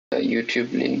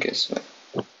YouTube link as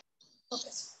well. Okay.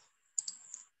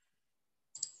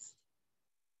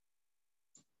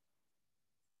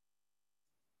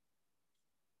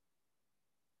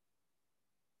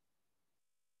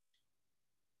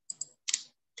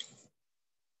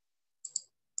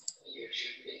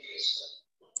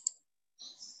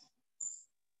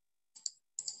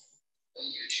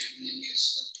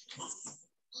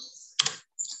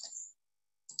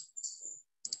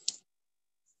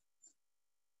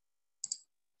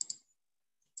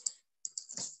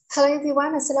 Hello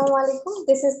everyone, Assalamu alaikum.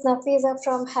 This is Nafiza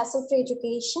from Hassle Free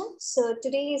Education. So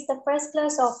today is the first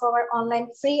class of our online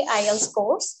free IELTS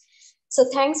course. So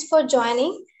thanks for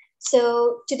joining.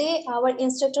 So today our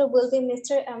instructor will be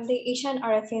Mr. MD Ishan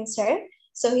Arafin sir.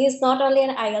 So he is not only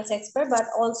an IELTS expert but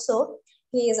also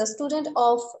he is a student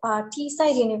of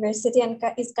Teesside University and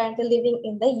is currently living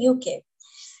in the UK.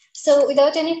 So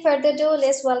without any further ado,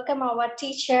 let's welcome our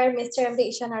teacher, Mr. MD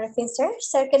Ishan Arafin sir.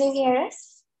 Sir, can you hear us?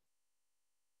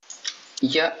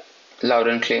 Yeah, loud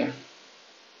and clear.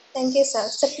 Thank you, sir.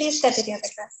 So please continue the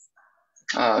class.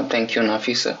 Thank you,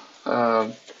 Nafisa.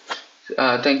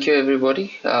 Thank you,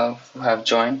 everybody who have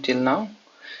joined till now.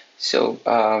 So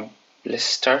let's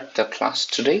start the class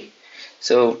today.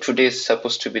 So today is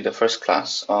supposed to be the first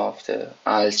class of the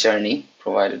IELTS journey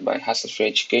provided by Hassle Free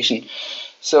Education.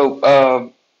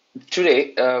 So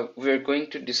today we're going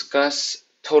to discuss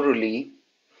thoroughly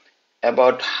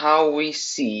about how we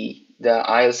see the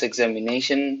IELTS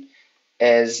examination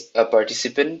as a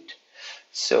participant.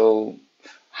 So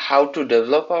how to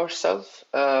develop ourselves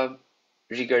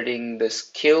regarding the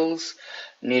skills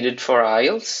needed for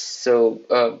IELTS.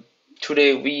 So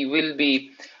today we will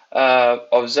be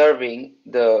observing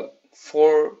the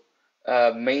four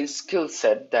main skill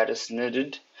set that is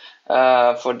needed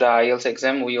for the IELTS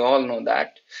exam. We all know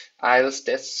that IELTS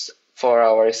tests for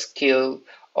our skill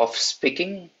of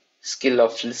speaking, skill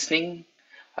of listening,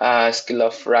 skill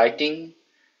of writing,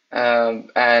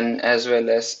 and as well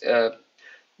as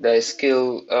the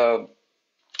skill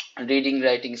reading,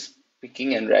 writing,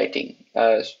 speaking, and writing.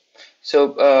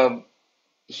 So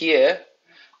here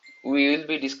we will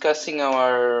be discussing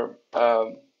our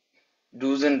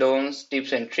do's and don'ts,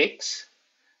 tips and tricks,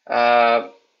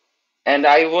 and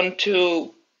I want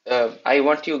you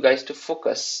guys to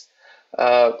focus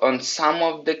on some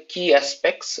of the key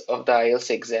aspects of the IELTS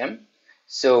exam.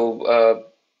 So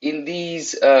in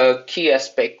these key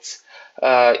aspects,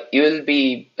 you will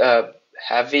be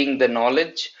having the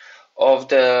knowledge of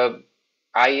the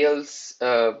IELTS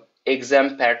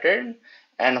exam pattern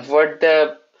and what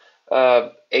the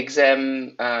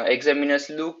examiners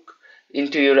look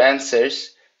into your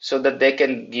answers so that they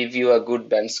can give you a good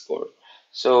band score.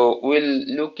 So we'll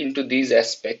look into these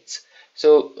aspects.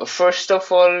 So first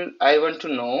of all, I want to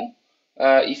know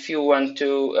if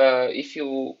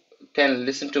you can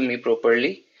listen to me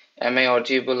properly. Am I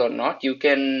audible or not? You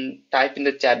can type in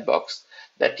the chat box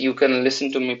that you can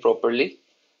listen to me properly.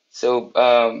 So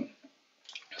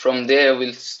from there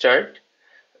we'll start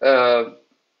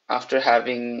after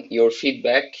having your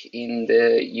feedback in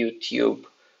the YouTube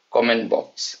comment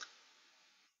box.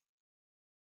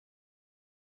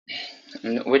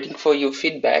 I'm waiting for your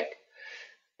feedback.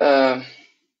 Then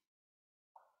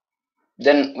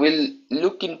we'll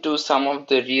look into some of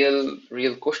the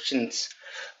real questions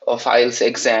of IELTS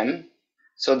exam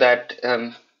so that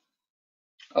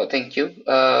oh, thank you.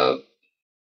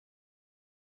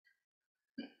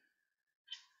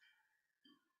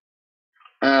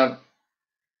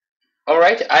 All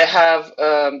right, I have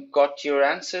got your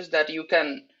answers that you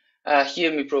can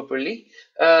hear me properly.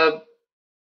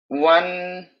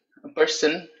 One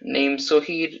person named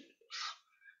Sohir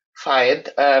Fayed,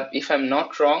 if I'm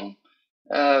not wrong,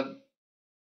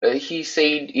 he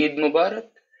said Eid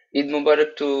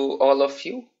Mubarak to all of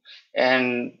you.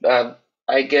 And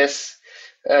I guess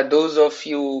those of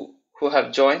you who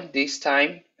have joined this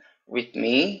time with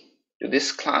me to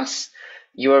this class,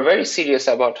 you are very serious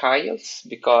about IELTS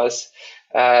because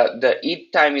the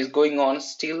Eid time is going on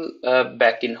still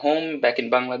back in home, back in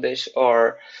Bangladesh,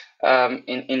 or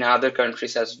in other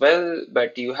countries as well.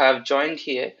 But you have joined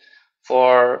here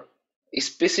for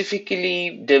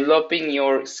specifically developing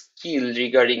your skill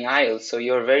regarding IELTS. So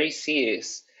you're very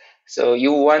serious. So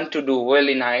you want to do well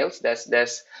in IELTS.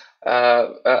 That's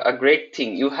a great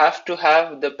thing. You have to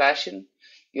have the passion.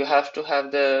 You have to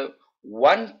have the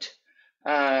want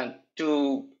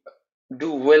to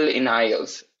do well in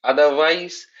IELTS.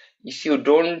 Otherwise, if you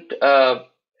don't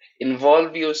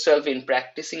involve yourself in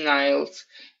practicing IELTS,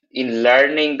 in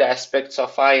learning the aspects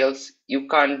of IELTS, you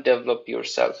can't develop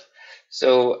yourself.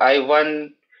 So I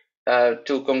want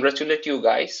to congratulate you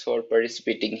guys for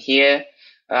participating here.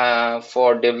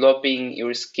 for developing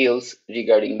your skills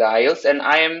regarding the IELTS. And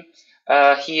I am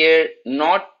here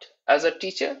not as a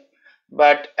teacher,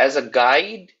 but as a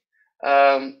guide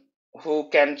um, who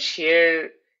can share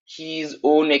his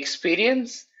own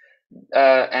experience,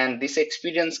 and this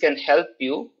experience can help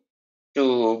you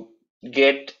to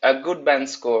get a good band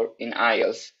score in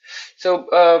IELTS.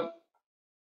 So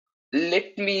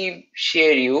let me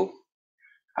share you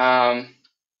um,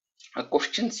 a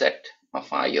question set of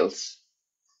IELTS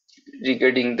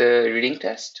regarding the reading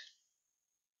test.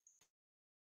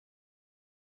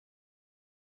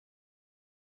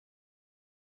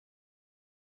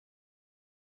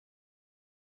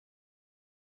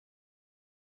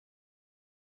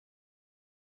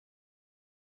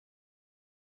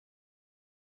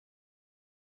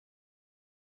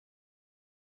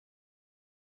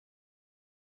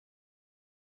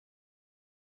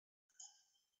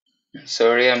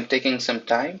 Sorry, I'm taking some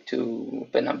time to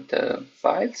open up the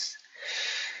files.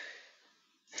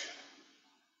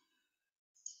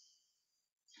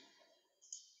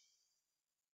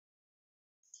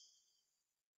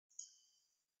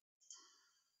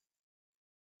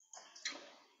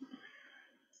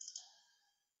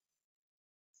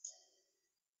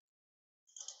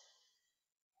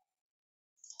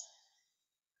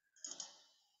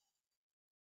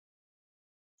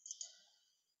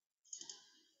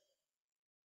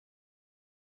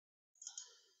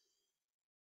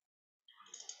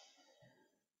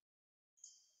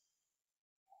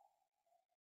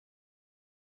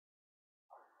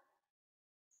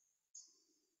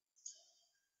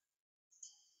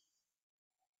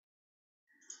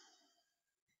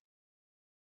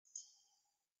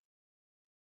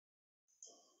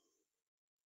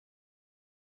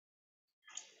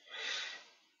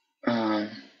 Um,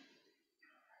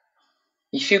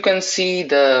 if you can see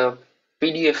the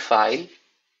PDF file,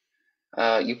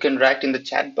 you can write in the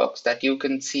chat box that you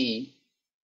can see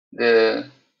the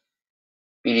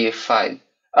PDF file.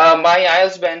 My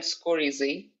IELTS band score is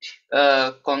 8.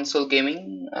 Console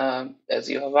gaming, as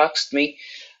you have asked me,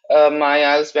 my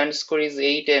IELTS band score is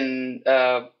 8, and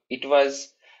it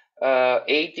was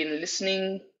 8 in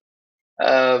listening,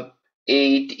 8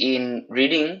 in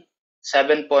reading,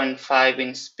 7.5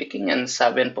 in speaking, and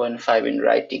 7.5 in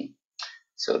writing.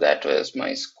 So that was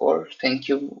my score. Thank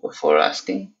you for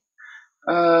asking.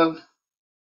 Uh,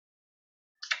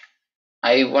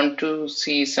 I want to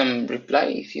see some reply,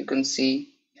 if you can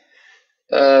see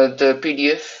the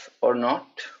PDF or not.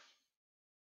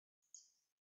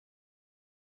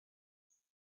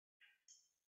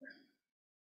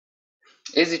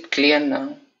 Is it clear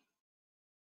now?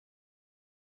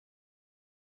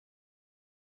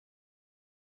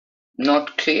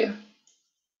 Not clear?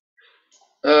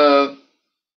 Uh,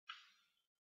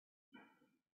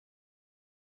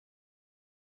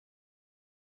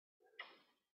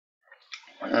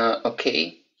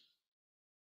 okay.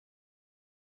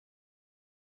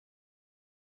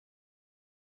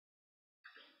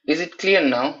 Is it clear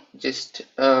now? Just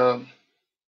I'm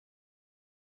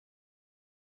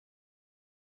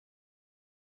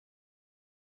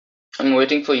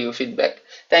waiting for your feedback.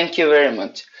 Thank you very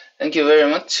much. Thank you very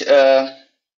much.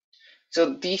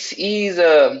 So this is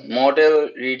a model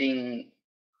reading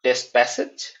test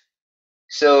passage.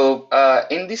 So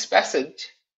in this passage,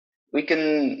 we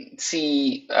can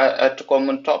see a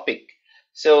common topic.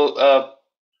 So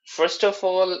first of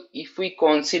all, if we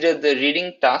consider the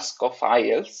reading task of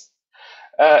IELTS,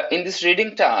 in this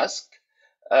reading task,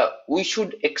 we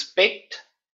should expect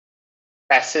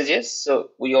passages.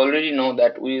 So we already know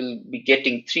that we will be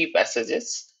getting 3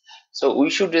 passages. So we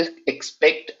should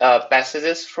expect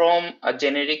passages from a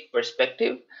generic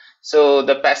perspective. So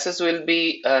the passage will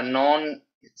be a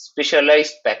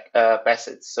non-specialized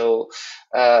passage. So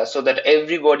that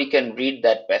everybody can read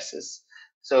that passage.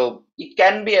 So it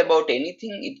can be about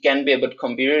anything. It can be about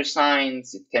computer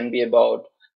science. It can be about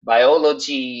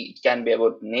biology. It can be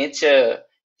about nature.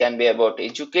 It can be about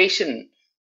education.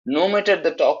 No matter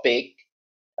the topic,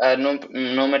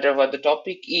 no matter what the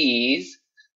topic is,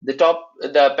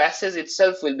 the passage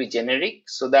itself will be generic,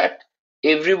 so that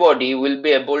everybody will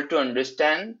be able to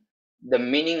understand the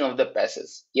meaning of the passage.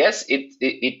 Yes,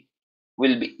 it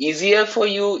will be easier for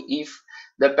you if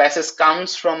the passage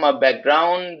comes from a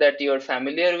background that you are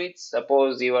familiar with.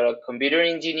 Suppose you are a computer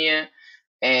engineer,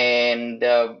 and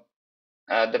the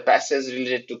passage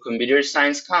related to computer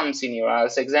science comes in your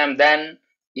IELTS exam, then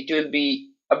it will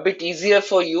be a bit easier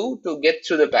for you to get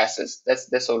through the passage.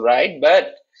 That's all right.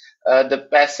 But the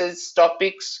passage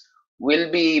topics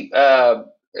will be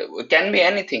can be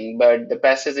anything, but the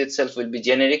passage itself will be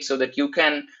generic, so that you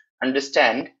can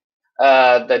understand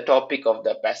the topic of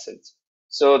the passage.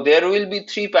 So there will be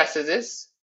three passages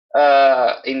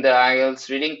in the IELTS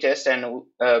reading test, and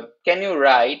can you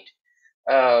write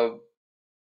uh,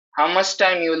 how much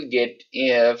time you will get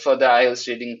for the IELTS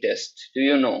reading test? Do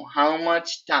you know how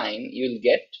much time you will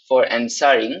get for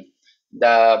answering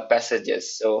the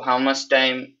passages? So how much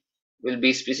time will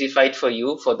be specified for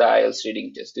you for the IELTS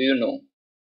reading test? Do you know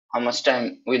how much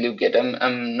time will you get?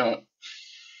 No.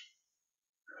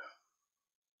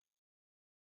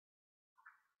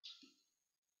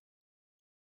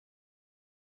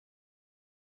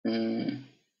 Mm,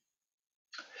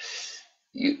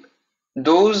 you,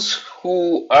 those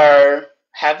who are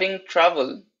having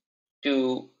trouble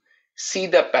to see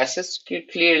the passage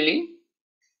clearly,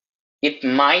 it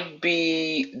might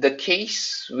be the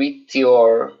case with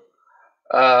your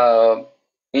uh,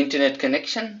 internet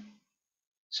connection.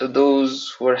 So those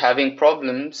who are having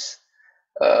problems,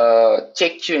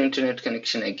 check your internet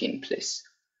connection again, please.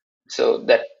 So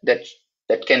that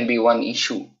can be one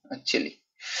issue actually.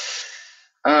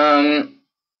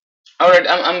 All right,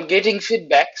 I'm getting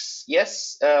feedbacks.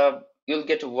 Yes, you'll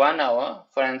get 1 hour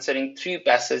for answering three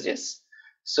passages.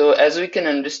 So as we can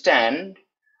understand,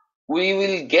 we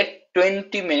will get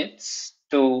 20 minutes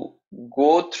to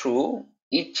go through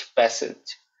each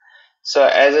passage. So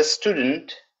as a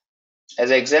student, as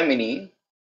an examinee,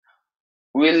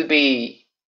 we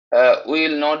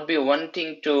will not be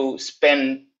wanting to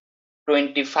spend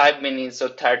 25 minutes or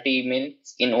 30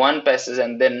 minutes in one passage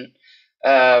and then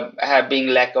having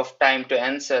lack of time to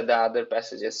answer the other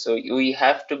passages. So we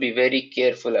have to be very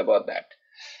careful about that.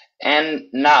 And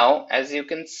now, as you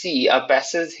can see, a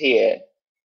passage here,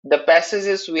 the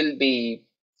passages will be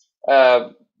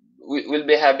we'll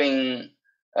be having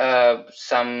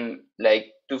some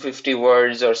like 250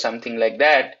 words or something like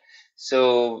that.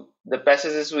 So the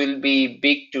passages will be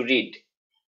big to read.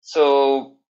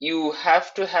 So you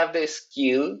have to have the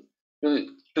skill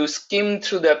to skim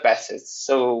through the passage.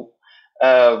 So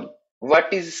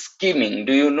what is skimming?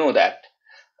 Do you know that?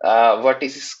 What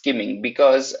is skimming?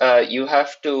 Because you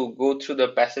have to go through the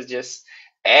passages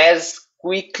as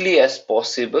quickly as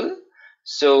possible.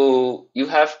 So you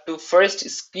have to first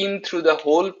skim through the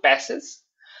whole passage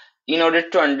in order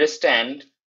to understand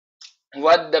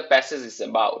what the passage is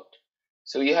about.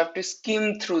 So you have to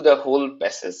skim through the whole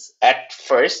passage at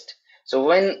first. So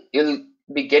when you'll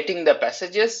be getting the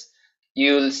passages,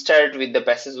 you'll start with the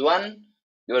passage 1.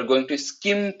 You are going to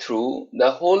skim through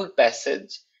the whole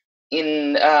passage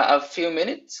in a few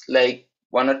minutes, like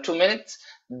 1 or 2 minutes,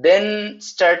 then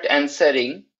start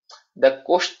answering the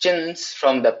questions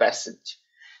from the passage.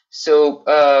 So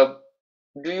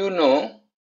do you know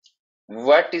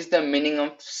what is the meaning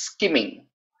of skimming?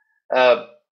 Uh,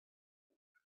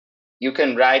 you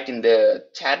can write in the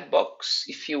chat box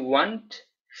if you want.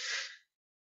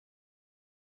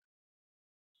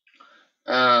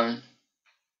 Um,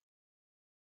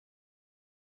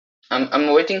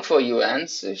 I'm waiting for your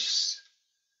answers.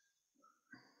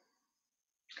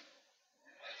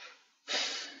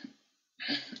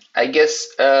 I guess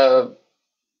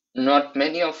not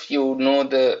many of you know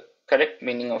the correct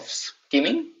meaning of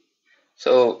skimming.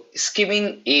 So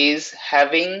skimming is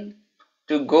having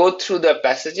to go through the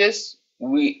passages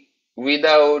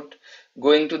without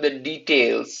going to the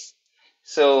details.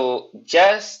 So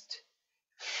just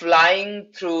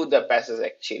flying through the passage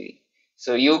actually.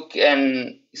 So you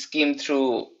can skim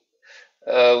through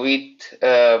with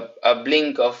a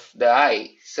blink of the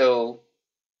eye. So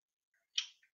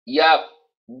yeah,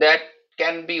 that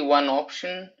can be one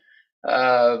option.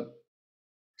 Uh,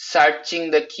 searching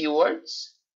the keywords.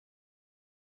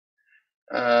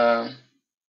 Uh,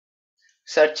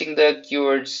 Searching the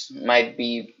keywords might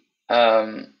be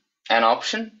an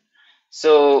option.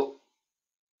 So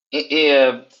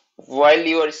while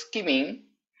you are skimming,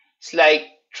 it's like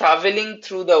traveling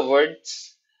through the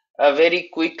words very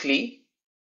quickly.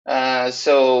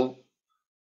 So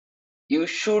you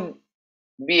should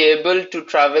be able to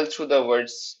travel through the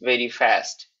words very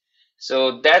fast.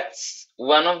 So that's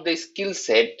one of the skill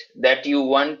set that you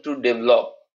want to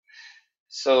develop.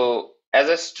 So as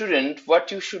a student, what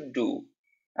you should do,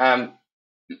 um,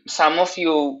 some of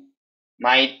you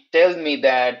might tell me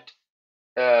that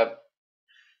uh,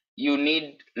 you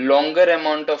need longer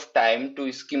amount of time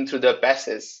to skim through the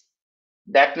passage.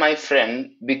 That, my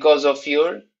friend, because of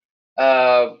your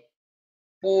uh,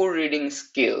 poor reading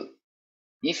skill.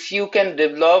 If you can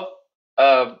develop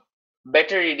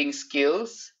better reading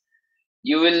skills,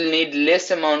 you will need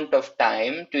less amount of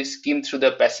time to skim through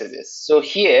the passages. So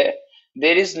here,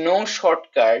 there is no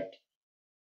shortcut.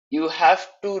 You have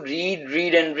to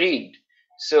read and read.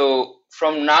 So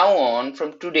from now on,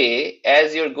 from today,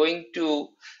 as you're going to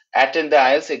attend the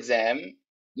IELTS exam,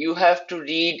 you have to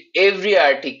read every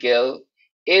article,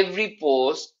 every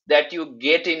post that you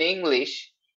get in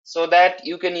English, so that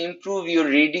you can improve your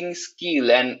reading skill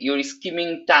and your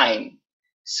skimming time.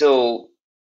 So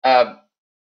uh,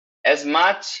 as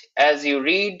much as you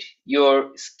read,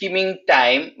 your skimming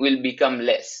time will become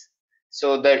less.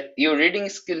 So that your reading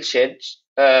skill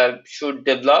should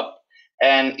develop,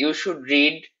 and you should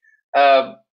read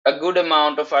uh, a good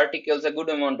amount of articles, a good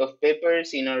amount of papers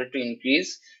in order to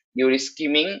increase your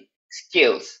skimming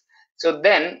skills. So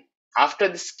then, after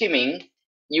the skimming,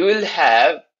 you will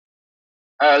have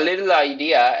a little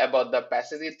idea about the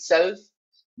passage itself.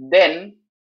 Then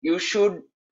you should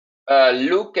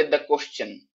look at the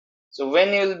question. So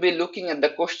when you will be looking at the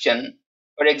question,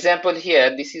 for example,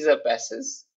 here this is a passage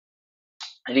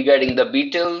regarding the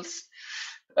Beatles.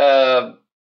 Uh,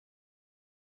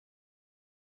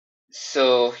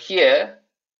 so here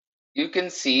you can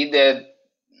see that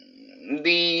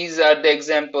these are the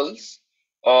examples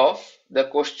of the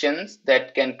questions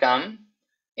that can come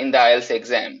in the IELTS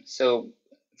exam. So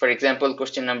for example,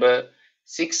 question number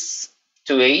 6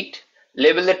 to 8,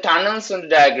 label the tunnels on the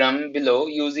diagram below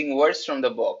using words from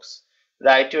the box.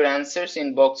 Write your answers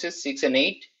in boxes 6 and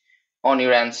 8 on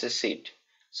your answer sheet.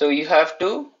 So you have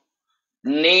to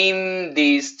name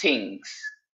these things.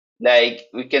 Like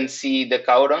we can see the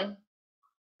cauldron,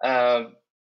 uh,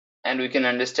 and we can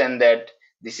understand that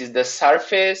this is the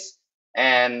surface,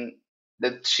 and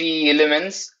the three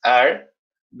elements are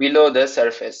below the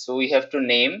surface. So we have to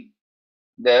name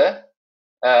the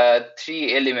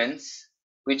three elements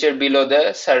which are below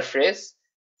the surface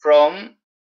from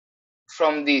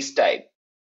these type,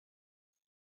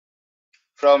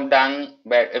 from dung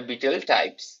beetle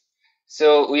types.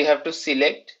 So we have to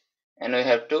select and we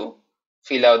have to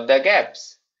fill out the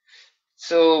gaps.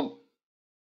 So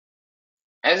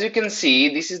as you can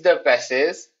see, this is the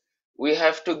passage. We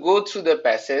have to go through the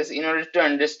passage in order to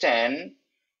understand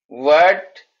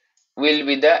what will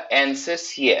be the answers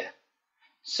here.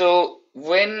 So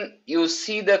when you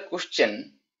see the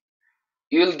question,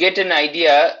 you will get an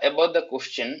idea about the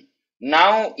question.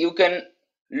 Now you can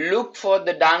look for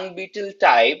the dung beetle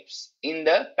types in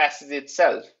the passage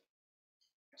itself.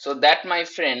 So that, my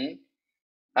friend,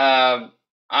 uh,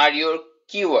 are your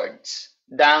keywords.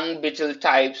 Dung beetle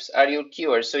types are your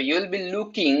keywords. So you'll be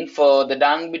looking for the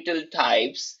dung beetle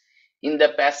types in the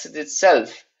passage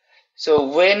itself. So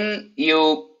when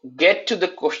you get to the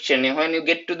question, when you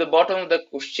get to the bottom of the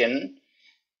question,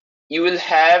 you will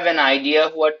have an idea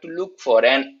what to look for.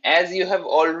 And as you have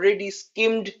already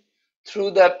skimmed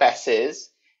through the passage,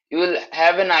 you will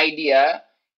have an idea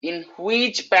in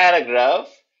which paragraph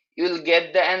you will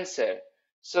get the answer.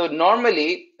 So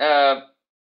normally,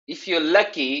 if you're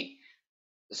lucky,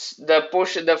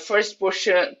 the first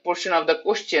portion of the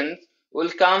question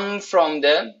will come from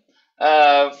the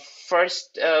uh,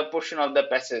 first portion of the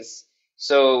passage.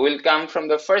 So will come from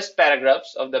the first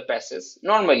paragraphs of the passage.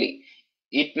 Normally,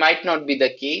 it might not be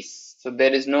the case, so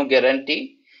there is no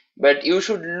guarantee, but you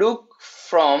should look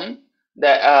from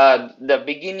the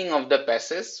beginning of the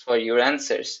passage for your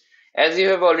answers. As you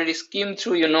have already skimmed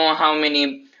through, you know how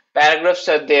many paragraphs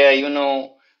are there, you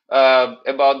know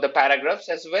about the paragraphs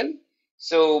as well.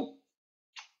 So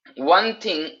one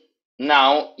thing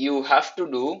now you have to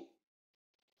do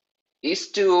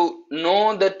is to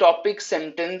know the topic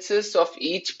sentences of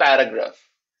each paragraph.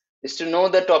 Is to know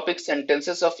the topic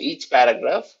sentences of each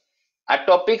paragraph. A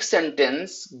topic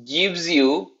sentence gives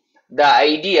you the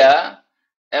idea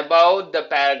about the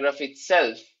paragraph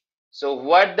itself. So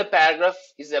what the paragraph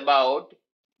is about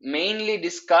mainly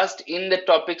discussed in the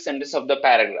topic sentence of the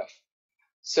paragraph.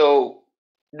 So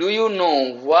do you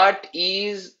know what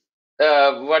is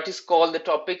called the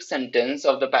topic sentence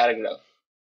of the paragraph?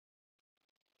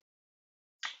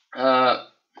 Uh,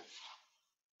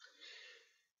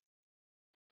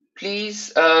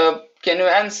 please, can you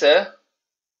answer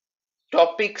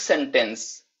topic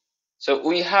sentence? So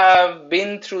we have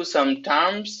been through some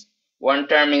terms. One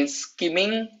term is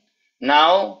skimming.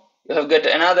 Now you have got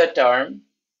another term,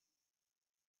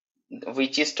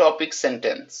 which is topic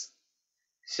sentence.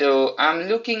 So I'm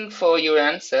looking for your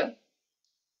answer.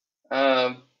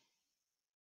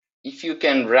 If you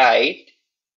can write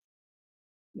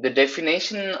the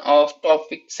definition of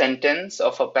topic sentence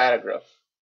of a paragraph.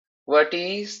 What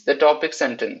is the topic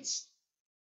sentence?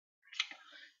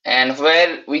 And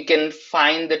where we can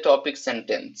find the topic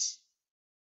sentence?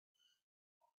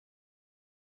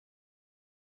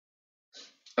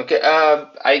 Okay,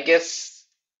 I guess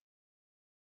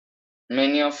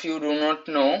many of you do not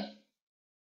know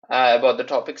about the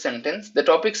topic sentence. The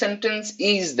topic sentence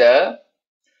is the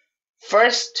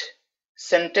first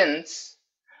sentence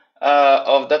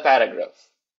of the paragraph.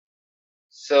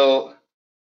 So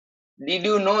did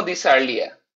you know this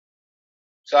earlier?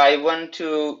 So I want to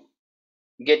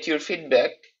get your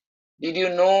feedback. Did you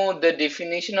know the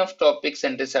definition of topic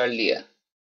sentence earlier?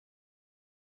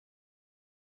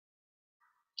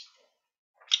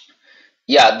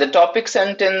 Yeah, the topic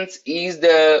sentence is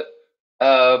the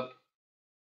uh,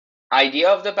 idea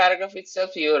of the paragraph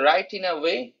itself. You're right in a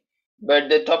way, but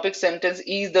the topic sentence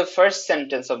is the first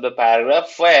sentence of the paragraph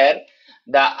where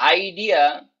the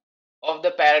idea of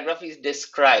the paragraph is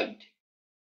described.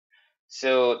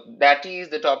 So that is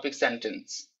the topic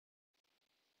sentence.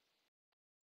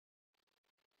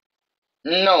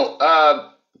 No,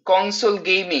 console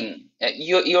gaming.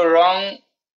 You're wrong,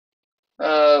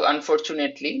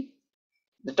 unfortunately.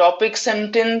 The topic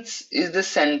sentence is the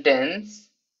sentence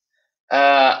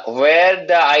where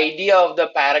the idea of the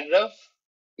paragraph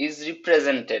is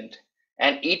represented,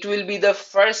 and it will be the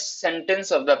first sentence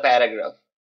of the paragraph.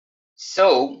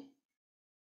 So,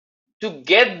 to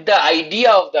get the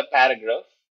idea of the paragraph,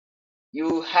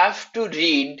 you have to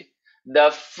read the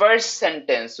first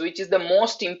sentence, which is the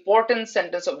most important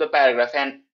sentence of the paragraph.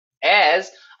 And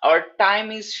as our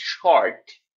time is short,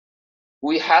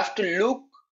 we have to look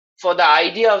for the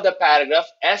idea of the paragraph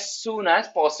as soon as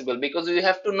possible, because we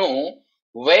have to know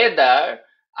whether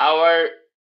our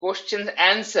question's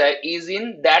answer is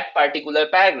in that particular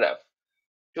paragraph.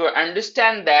 To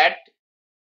understand that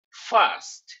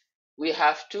fast, we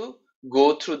have to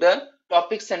go through the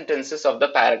topic sentences of the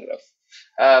paragraph.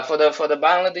 For the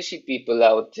Bangladeshi people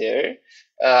out there,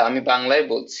 আমি বাংলায়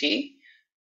বলছি,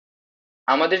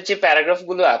 আমাদের যে paragraph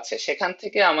গুলো আছে সেখান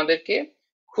থেকে আমাদেরকে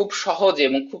খুব সহজে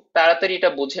এবং খুব তাড়াতাড়ি এটা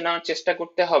বুঝে নেওয়ার চেষ্টা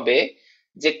করতে হবে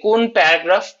যে কোন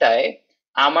প্যারাগ্রাফটায়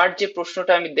আমার যে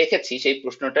প্রশ্নটা আমি দেখেছি সেই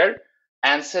প্রশ্নটার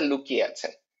অ্যান্সার লুকিয়ে আছে।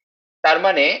 তার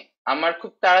মানে আমার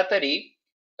খুব তাড়াতাড়ি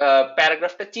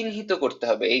প্যারাগ্রাফটা চিহ্নিত করতে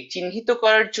হবে। এই চিহ্নিত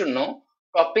করার জন্য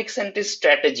টপিক সেন্টেন্স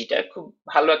স্ট্র্যাটেজিটা খুব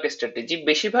ভালো একটা স্ট্র্যাটেজি।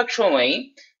 বেশিরভাগ সময়ই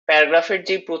প্যারাগ্রাফের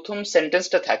যে প্রথম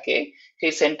সেন্টেন্সটা থাকে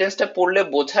সেই সেন্টেন্সটা পড়লে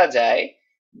বোঝা যায়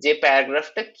যে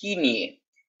প্যারাগ্রাফটা কি নিয়ে।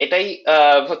 এটাই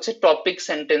হচ্ছে টপিক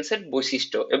সেন্টেন্সের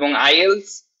বৈশিষ্ট্য। এবং আইএলস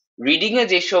রিডিং এ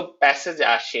যেসব প্যাসেজ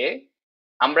আসে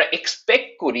আমরা এক্সপেক্ট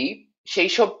করি সেই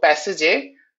সব প্যাসেজে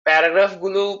প্যারাগ্রাফ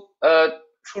গুলো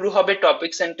শুরু হবে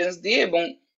টপিক সেন্টেন্স দিয়ে, এবং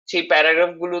সেই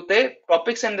প্যারাগ্রাফ গুলোতে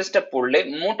টপিক সেন্টেন্সটা পড়লে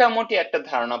মোটামুটি একটা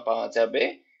ধারণা পাওয়া যাবে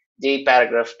যে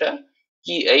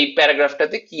এই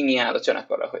প্যারাগ্রাফটাতে কি নিয়ে আলোচনা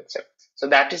করা হয়েছে। So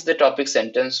that is the topic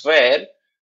sentence where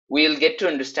we'll get to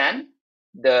understand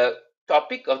the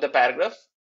topic of the paragraph.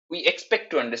 We expect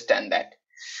to understand that.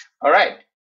 All right.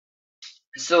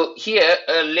 So here,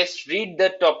 let's read the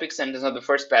topic sentence of the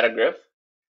first paragraph.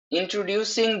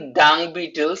 Introducing dung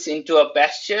beetles into a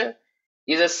pasture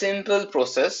is a simple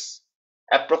process.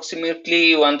 Approximately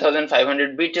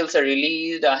 1,500 beetles are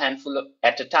released a handful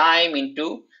at a time into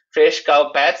fresh cow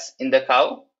paths in the cow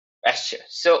pasture.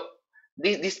 So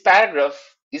this paragraph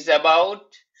is about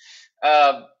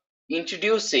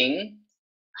introducing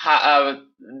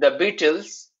the beetles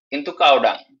into cow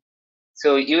dung. So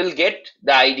you will get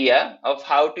the idea of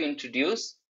how to introduce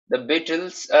the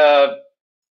beetles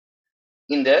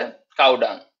in the cow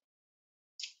dung.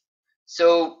 So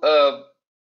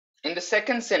in the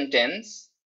second sentence,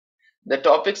 the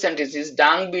topic sentence is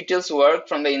dung beetles work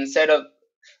from the inside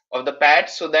of the pad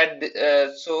so that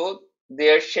so they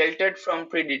are sheltered from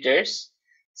predators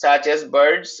such as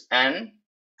birds and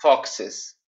foxes.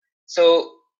 So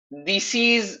this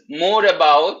is more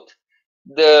about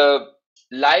the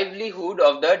livelihood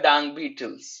of the dung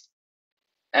beetles.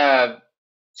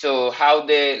 So how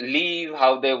they live,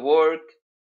 how they work.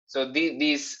 So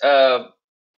this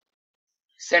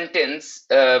sentence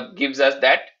gives us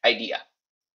that idea.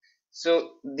 So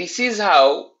this is how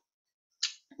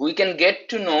we can get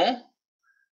to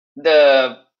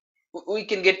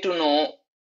know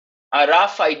a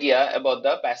rough idea about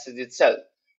the passage itself.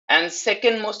 And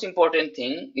second most important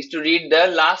thing is to read the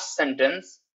last sentence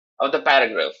of the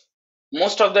paragraph.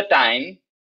 Most of the time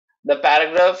the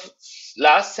paragraph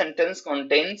last sentence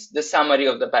contains the summary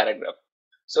of the paragraph.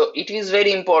 So it is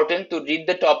very important to read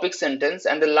the topic sentence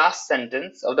and the last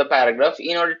sentence of the paragraph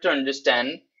in order to understand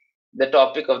the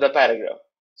topic of the paragraph.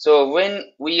 So when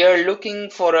we are looking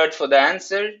forward for the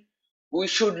answer, we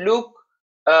should look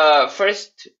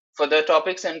first for the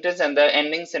topic sentence and the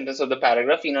ending sentence of the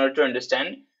paragraph in order to understand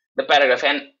the paragraph.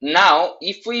 And now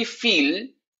if we feel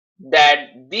that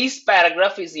this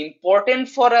paragraph is important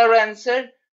for our answer,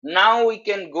 now we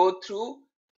can go through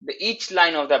each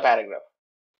line of the paragraph.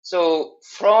 So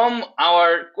from our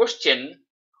question,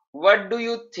 what do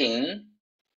you think,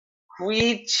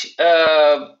 which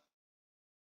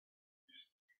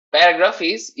paragraph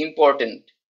is important?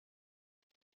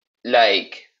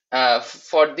 like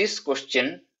for this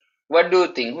question, what do you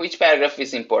think? Which paragraph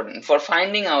is important? For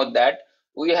finding out that,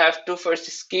 we have to first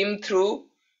skim through.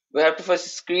 We have to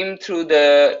first skim through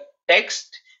the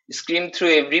text, skim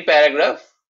through every paragraph,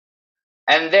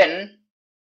 and then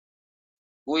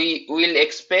we will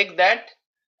expect that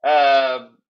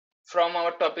from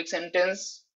our topic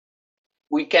sentence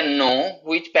we can know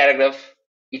which paragraph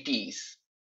it is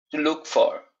to look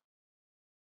for.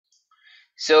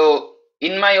 So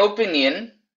in my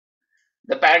opinion,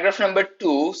 the paragraph number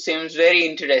 2 seems very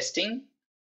interesting,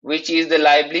 which is the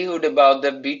livelihood about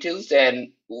the Beatles,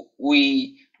 and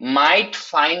we might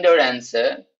find our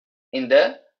answer in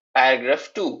the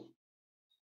paragraph 2.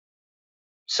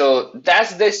 So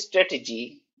that's the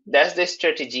strategy. That's the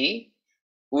strategy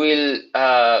we'll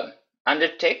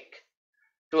undertake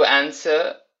to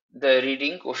answer the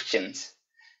reading questions.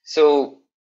 So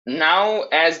now,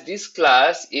 as this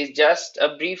class is just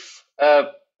a brief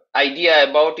idea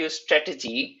about your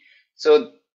strategy,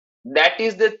 so that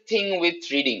is the thing with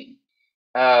reading.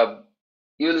 Uh,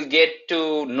 you'll get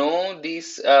to know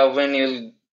this when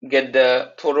you'll get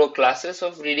the thorough classes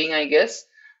of reading, I guess.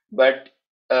 But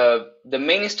the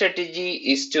main strategy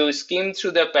is to skim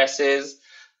through the passage,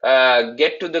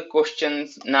 get to the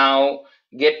questions now,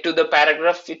 get to the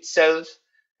paragraph itself,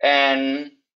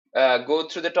 and go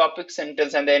through the topic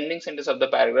sentence and the ending sentence of the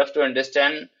paragraph to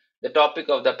understand the topic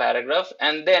of the paragraph.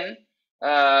 And then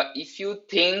if you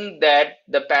think that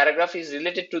the paragraph is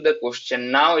related to the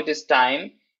question, now it is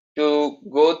time to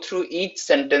go through each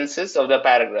sentences of the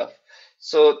paragraph.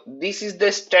 So this is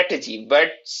the strategy, but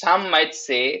some might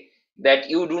say that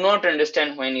you do not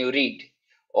understand when you read,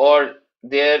 or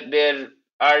there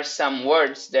are some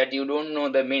words that you don't know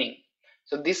the meaning.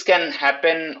 So this can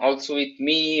happen also with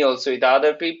me, also with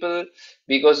other people,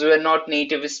 because we are not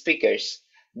native speakers.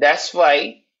 That's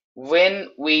why when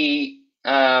we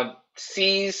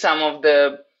see some of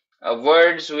the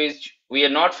words which we are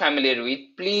not familiar with,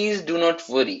 please do not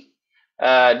worry.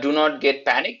 Do not get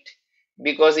panicked,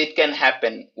 because it can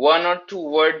happen. One or two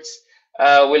words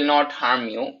will not harm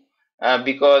you,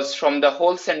 because from the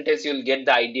whole sentence you'll get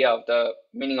the idea of the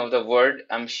meaning of the word,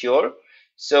 I'm sure.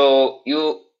 So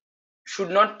you should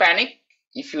not panic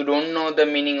if you don't know the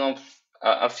meaning of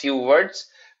a few words.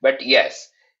 But yes,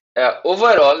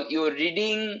 overall your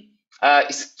reading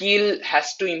skill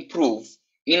has to improve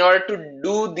in order to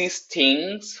do these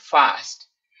things fast.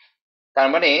 তার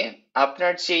মানে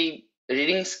আপনার যেই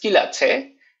reading skill আছে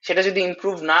সেটা যদি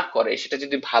improve না করে, সেটা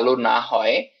যদি ভালো না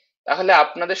হয়, তাহলে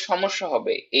আপনাদের সমস্যা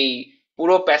হবে এই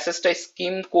পুরো প্যাসেজটা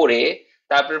স্কিম করে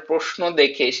তারপর প্রশ্ন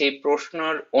দেখে সেই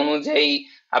প্রশ্নের অনুযায়ী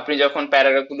আপনি যখন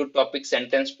প্যারাগ্রাফগুলো টপিক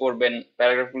সেন্টেন্স পড়বেন,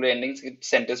 প্যারাগ্রাফগুলো এন্ডিং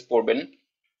সেন্টেন্স পড়বেন,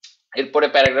 এরপরে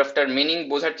প্যারাগ্রাফটার মিনিং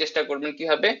বোঝার চেষ্টা করবেন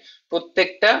কিভাবে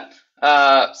প্রত্যেকটা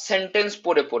সেন্টেন্স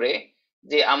পড়ে পড়ে,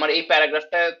 যে আমার এই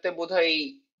প্যারাগ্রাফটাতে বোধহয় এই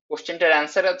কোশ্চেনটার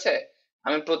অ্যান্সার আছে,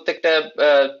 আমি প্রত্যেকটা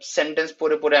সেন্টেন্স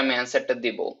পড়ে পড়ে আমি অ্যান্সারটা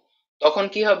দিব। তখন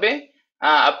কি হবে,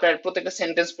 আপনার প্রত্যেকটা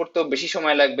সেন্টেন্স পড়তেও বেশি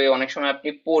সময় লাগবে, অনেক সময় আপনি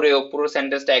পড়েও পুরো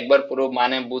সেন্টেন্সটা একবার পুরো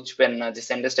মানে বুঝবেন না, যে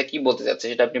সেন্টেন্সটা কি বলতে যাচ্ছে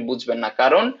সেটা আপনি বুঝবেন না,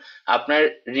 কারণ আপনার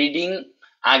রিডিং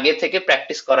আগে থেকে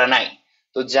প্র্যাকটিস করা নাই।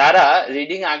 তো যারা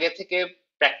রিডিং আগে থেকে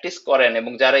প্র্যাকটিস করেন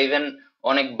এবং যারা ইভেন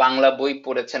অনেক বাংলা বই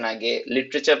পড়েছেন, আগে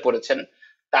লিটারেচার পড়েছেন,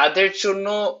 তাদের জন্য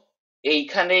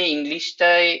এইখানে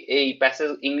ইংলিশটাই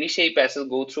ইংলিশে এই প্যাসেজ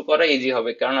গো থ্রু করা ইজি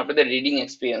হবে, কারণ আপনাদের রিডিং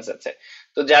এক্সপিরিয়েন্স আছে।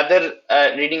 তো যাদের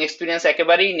রিডিং এক্সপিরিয়েন্স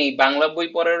একেবারেই নেই, বাংলা বই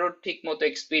পড়ারও ঠিক মতো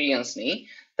এক্সপিরিয়েন্স নেই,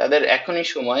 তাদের এখনই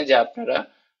সময় যে আপনারা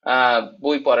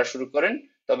বই পড়া শুরু করেন।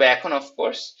 তবে এখন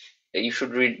of course you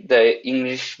should read the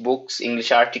English books,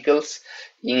 English articles,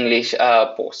 English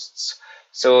posts.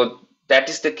 So that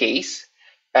is the case.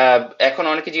 এখন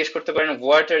অনেকে জিজ্ঞেস করতে পারেন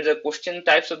what are the question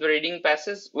types of the reading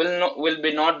passage, will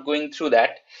be not going through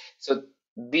that. So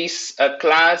this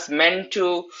class meant to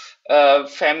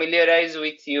familiarize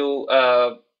with you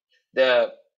the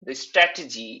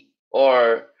strategy, or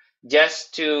just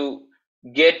to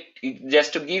get just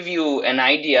to give you an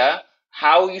idea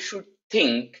how you should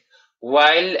think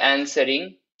while answering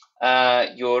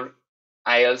your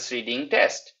IELTS reading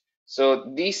test. So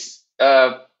this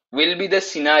will be the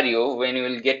scenario when you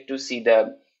will get to see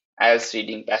the IELTS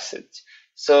reading passage.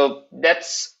 So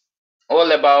that's all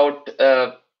about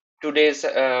today's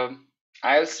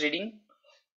IELTS reading.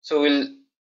 So we'll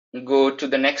go to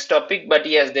the next topic. But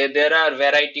yes, there are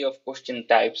variety of question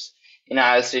types in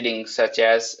IELTS reading, such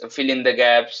as fill in the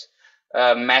gaps,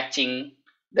 matching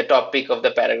the topic of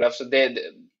the paragraph. So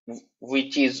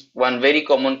which is one very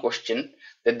common question,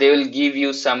 that they will give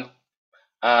you some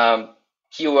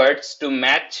keywords to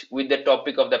match with the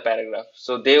topic of the paragraph.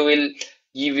 So they will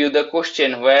give you the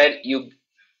question where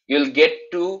you'll get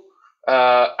to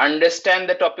understand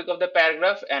the topic of the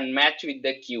paragraph and match with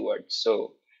the keywords.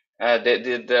 So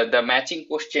the matching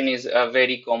question is a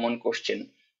very common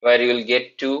question where you will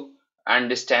get to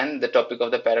understand the topic of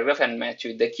the paragraph and match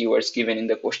with the keywords given in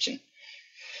the question.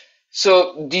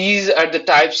 So these are the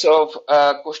types of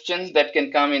questions that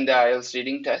can come in the IELTS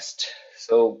reading test.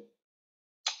 So,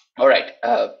 all right,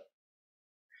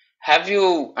 have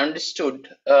you understood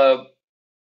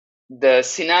the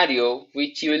scenario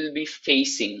which you will be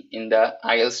facing in the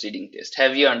IELTS reading test?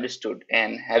 Have you understood?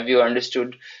 And have you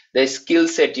understood the skill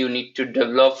set you need to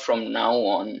develop from now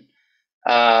on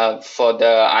for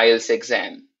the IELTS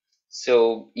exam?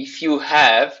 So if you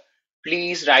have,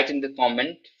 please write in the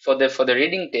comment for the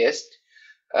reading test.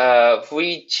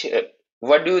 Which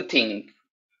what do you think?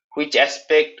 Which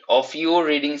aspect of your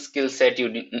reading skill set you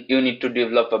need to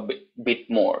develop a bit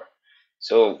more?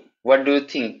 So what do you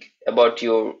think about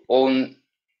your own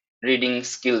reading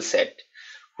skill set?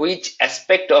 Which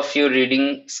aspect of your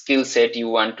reading skill set you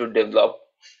want to develop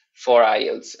for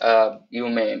IELTS? You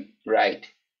may write.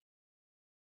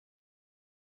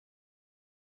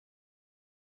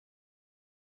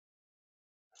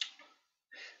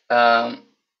 Um,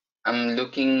 I'm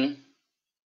looking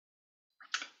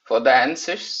for the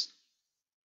answers.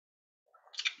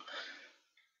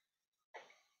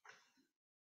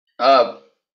 Uh,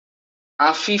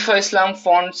 FIFA Islam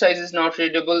font size is not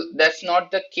readable. That's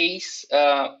not the case.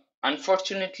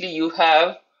 Unfortunately, you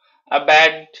have a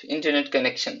bad internet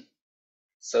connection.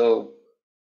 So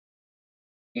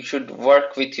you should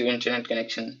work with your internet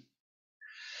connection.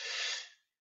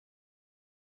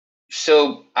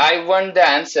 So I want the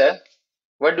answer.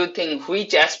 What do you think?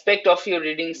 Which aspect of your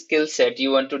reading skill set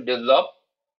you want to develop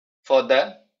for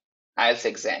the IELTS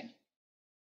exam?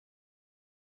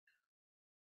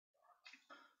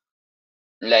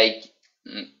 Like,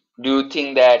 do you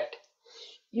think that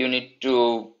you need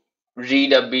to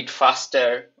read a bit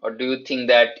faster, or do you think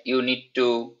that you need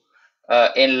to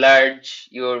enlarge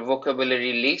your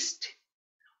vocabulary list,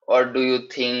 or do you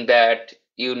think that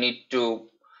you need to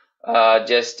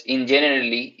just in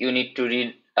generally you need to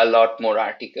read a lot more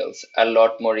articles, a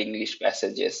lot more English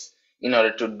passages in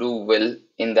order to do well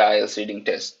in the IELTS reading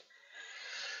test?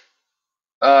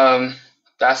 Um,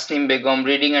 Tasnim Begum,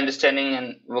 reading, understanding,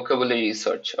 and vocabulary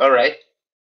research. All right,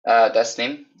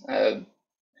 Tasnim,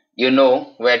 you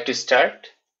know where to start.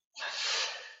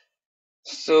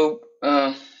 So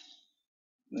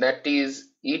that is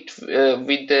it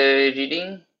with the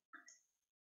reading.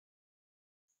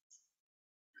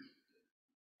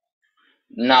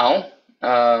 Now,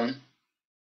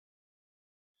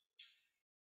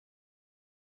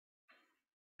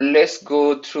 let's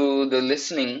go through the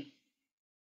listening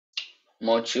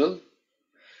module.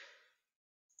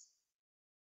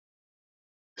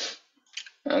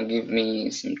 Give me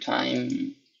some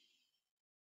time.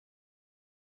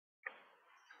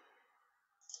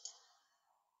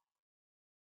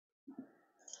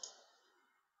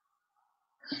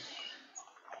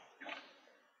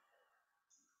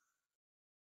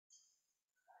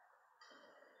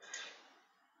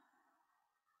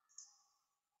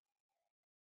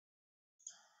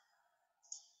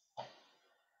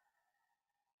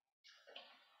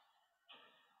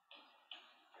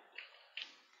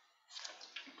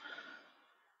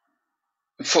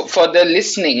 For the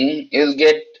listening, you'll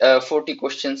get 40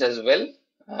 questions as well,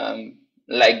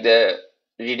 like the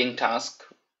reading task,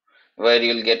 where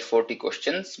you'll get 40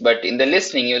 questions. But in the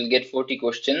listening, you'll get 40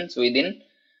 questions within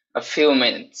a few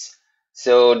minutes.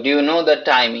 So, do you know the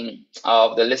timing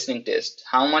of the listening test?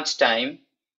 How much time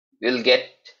you'll get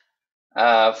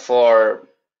for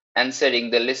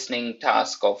answering the listening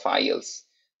task of IELTS?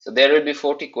 So, there will be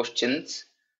 40 questions.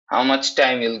 How much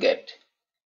time you'll get?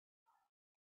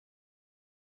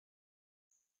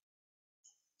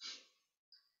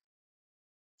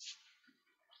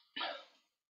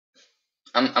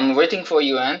 I'm waiting for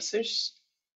your answers.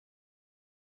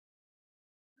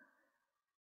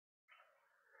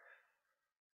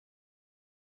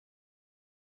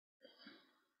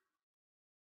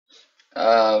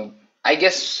 I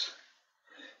guess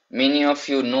many of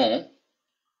you know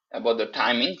about the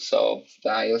timings of the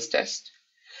IELTS test.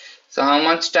 So how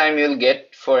much time you'll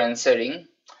get for answering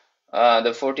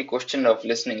the 40 question of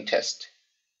listening test?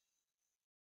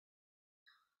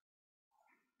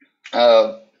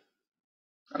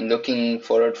 I'm looking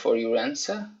forward for your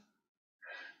answer.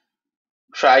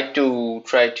 Try to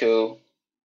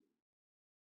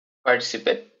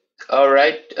participate. All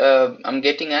right, I'm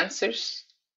getting answers.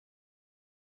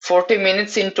 40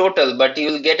 minutes in total, but you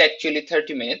will get actually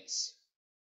 30 minutes.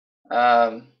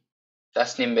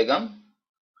 Tasnim Begum,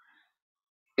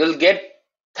 you'll get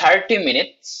 30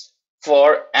 minutes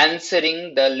for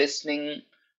answering the listening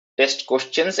test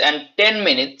questions and 10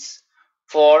 minutes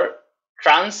for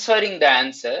transferring the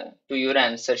answer to your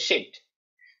answer sheet.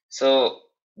 So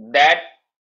that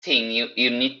thing you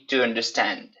need to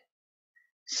understand.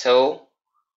 So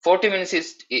 40 minutes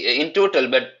is in total,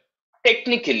 but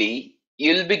technically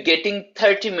you'll be getting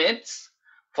 30 minutes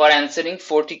for answering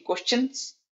 40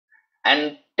 questions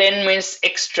and 10 minutes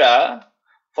extra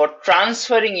for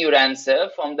transferring your answer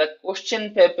from the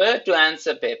question paper to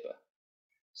answer paper.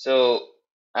 So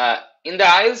in the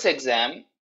IELTS exam,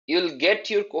 you'll get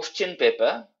your question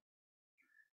paper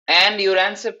and your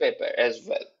answer paper as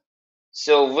well.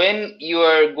 So when you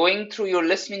are going through your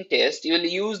listening test, you will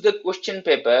use the question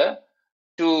paper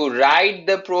to write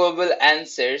the probable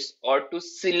answers or to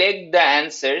select the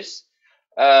answers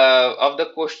of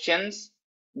the questions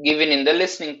given in the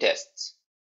listening tests.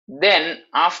 Then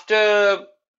after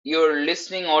your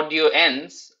listening audio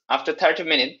ends, after 30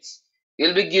 minutes,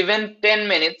 you'll be given 10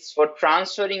 minutes for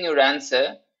transferring your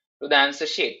answer to the answer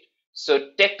sheet.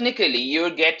 So technically,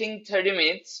 you're getting 30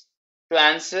 minutes to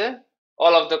answer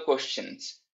all of the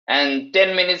questions. And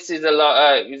 10 minutes is a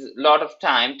lot of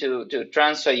time to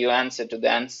transfer your answer to the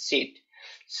answer sheet.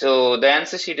 So the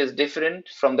answer sheet is different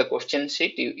from the question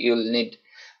sheet. You'll need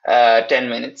 10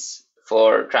 minutes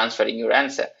for transferring your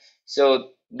answer.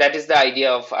 So that is the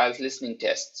idea of IELTS listening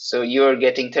test. So you're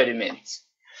getting 30 minutes.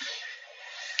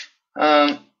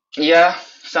 Yeah,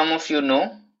 some of you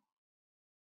know.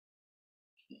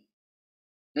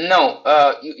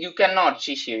 No, you cannot,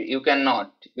 Shishir. You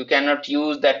cannot. You cannot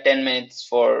use that 10 minutes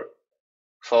for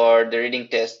the reading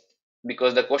test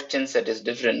because the question set is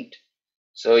different.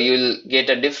 So you'll get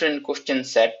a different question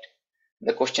set.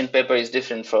 The question paper is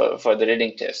different for the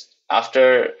reading test.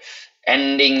 After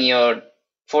ending your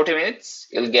 40 minutes,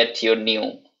 you'll get your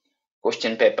new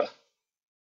question paper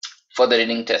for the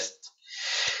reading test.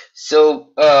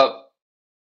 So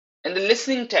in the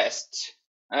listening test,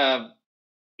 uh,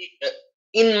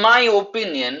 in my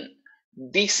opinion,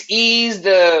 this is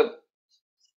the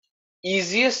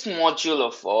easiest module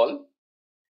of all.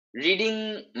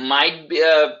 Reading might be,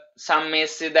 some may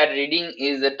say that reading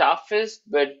is the toughest,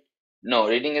 but no,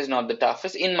 reading is not the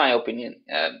toughest, in my opinion.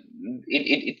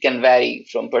 It can vary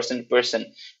from person to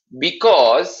person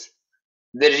because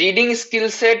the reading skill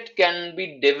set can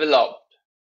be developed.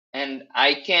 And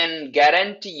I can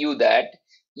guarantee you that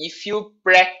if you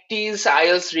practice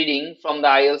IELTS reading from the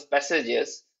IELTS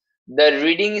passages, the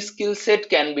reading skill set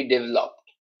can be developed.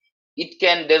 It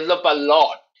can develop a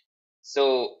lot.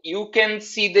 So you can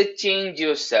see the change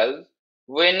yourself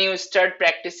when you start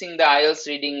practicing the IELTS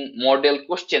reading model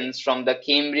questions from the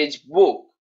Cambridge book.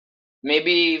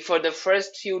 Maybe for the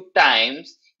first few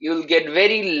times, you'll get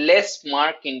very less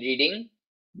mark in reading,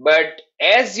 but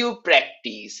as you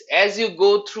practice, as you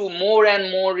go through more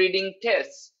and more reading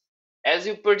tests, as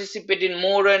you participate in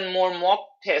more and more mock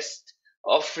tests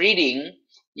of reading,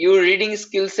 your reading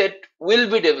skill set will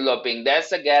be developing.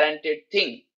 That's a guaranteed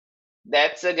thing.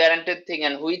 That's a guaranteed thing,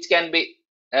 and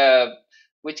uh,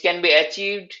 which can be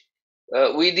achieved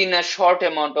within a short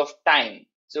amount of time.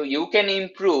 So you can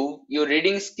improve your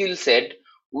reading skill set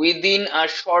within a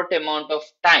short amount of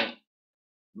time.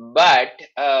 But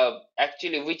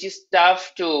actually, which is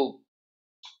tough to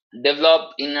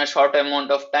develop in a short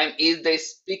amount of time is the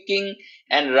speaking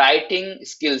and writing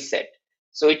skill set.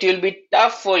 So it will be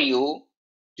tough for you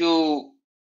to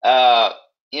uh,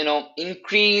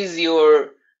 increase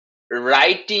your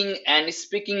writing and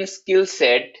speaking skill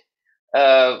set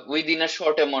within a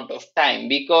short amount of time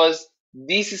because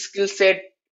these skill set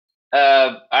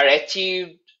are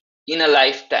achieved in a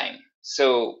lifetime.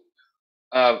 So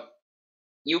uh,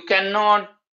 you cannot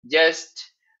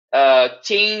just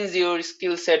change your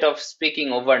skill set of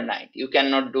speaking overnight. You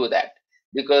cannot do that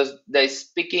because the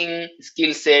speaking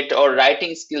skill set or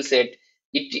writing skill set,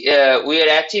 we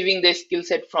are achieving the skill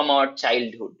set from our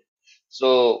childhood.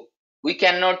 So we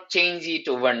cannot change it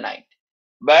overnight.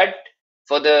 But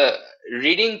for the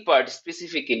reading part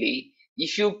specifically,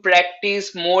 if you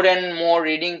practice more and more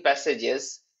reading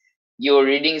passages, your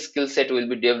reading skill set will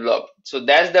be developed. So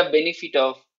that's the benefit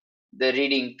of the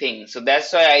reading thing. So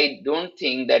that's why I don't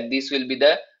think that this will be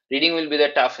the reading will be the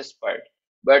toughest part.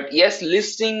 But yes,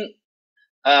 listening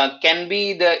can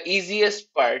be the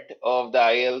easiest part of the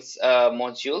IELTS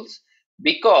modules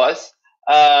because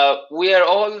we are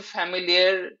all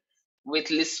familiar with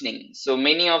listening. So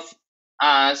many of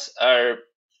us are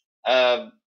uh,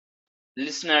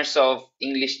 listeners of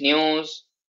English news.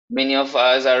 Many of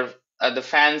us are the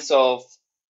fans of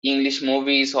English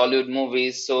movies, Hollywood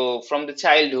movies. So from the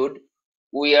childhood,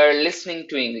 we are listening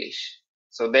to English.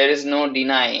 So there is no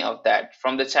denying of that.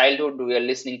 From the childhood, we are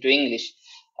listening to English.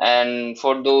 And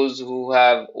for those who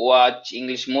have watched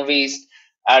English movies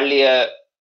earlier,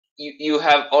 you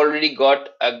have already got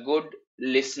a good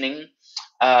listening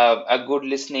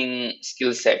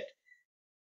skill set.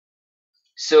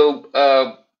 So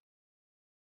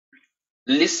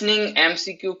listening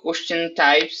MCQ question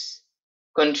types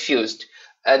confused.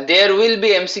 There will be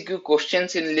MCQ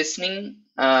questions in listening,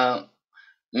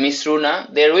 Miss Runa.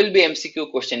 There will be MCQ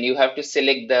question. You have to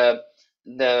select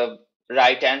the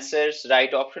right answers,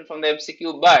 right option from the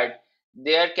MCQ. But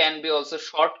there can be also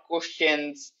short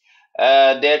questions.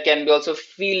 There can be also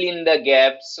fill in the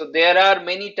gaps. So there are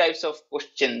many types of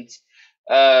questions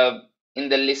uh, in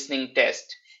the listening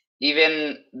test.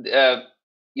 Even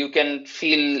you can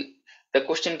fill the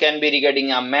question can be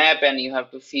regarding a map, and you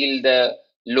have to fill the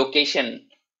location,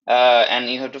 and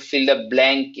you have to fill the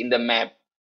blank in the map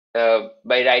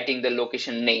by writing the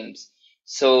location names.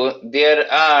 So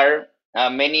there are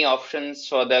many options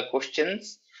for the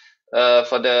questions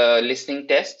for the listening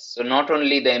test. So not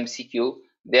only the MCQ,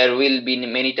 there will be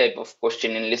many type of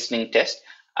question in listening test.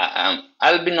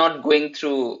 I'll be not going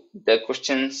through the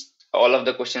questions, all of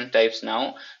the question types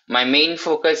now. My main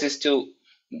focus is to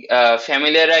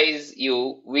familiarize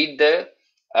you with the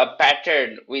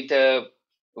pattern, with the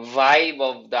vibe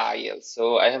of the IELTS.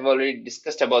 So I have already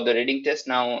discussed about the reading test.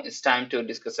 Now it's time to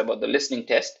discuss about the listening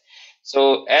test.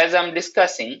 So as I'm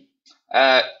discussing,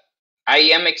 uh, I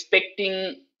am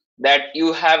expecting that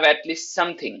you have at least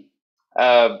something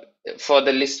uh, for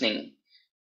the listening.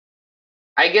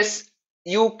 I guess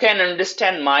you can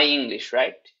understand my English,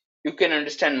 right? You can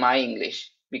understand my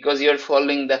English because you're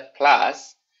following the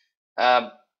class. Uh,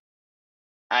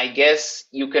 I guess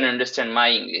you can understand my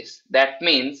English. That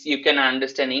means you can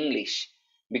understand English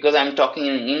because I'm talking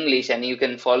in English and you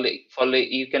can follow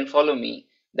me.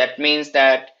 That means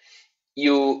that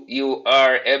you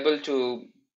are able to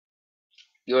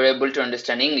you're able to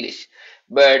understand English.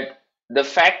 But the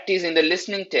fact is, in the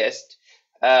listening test,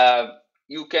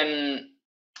 you can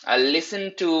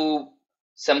listen to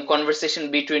some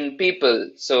conversation between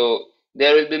people. So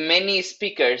there will be many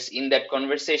speakers in that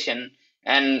conversation,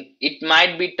 and it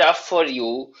might be tough for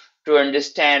you to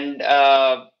understand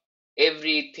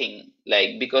everything,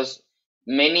 like because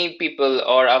many people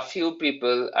or a few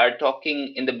people are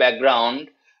talking in the background.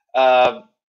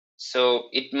 So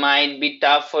it might be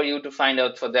tough for you to find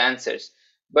out for the answers.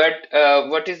 But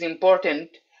what is important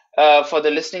for the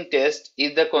listening test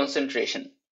is the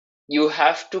concentration. You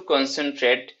have to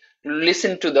concentrate to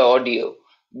listen to the audio,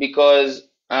 because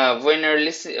when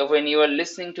you are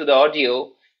listening to the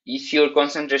audio, if your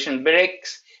concentration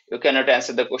breaks, you cannot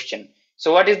answer the question.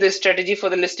 So what is the strategy for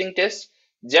the listening test?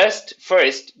 Just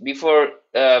first, before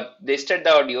they start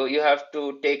the audio, you have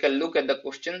to take a look at the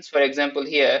questions. For example,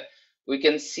 here we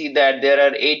can see that there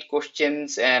are 8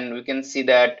 questions, and we can see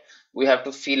that we have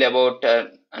to fill about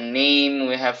a name,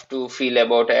 we have to fill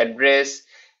about address,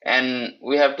 and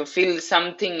we have to fill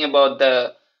something about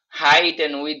the height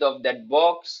and width of that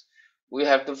box. We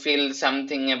have to fill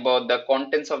something about the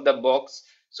contents of the box.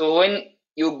 So when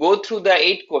you go through the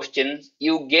 8 questions,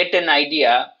 you get an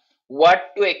idea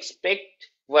what to expect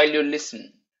while you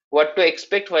listen. What to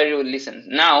expect while you listen.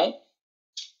 Now,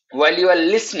 while you are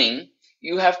listening,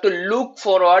 you have to look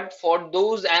forward for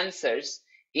those answers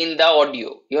in the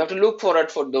audio. You have to look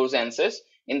forward for those answers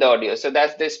in the audio. So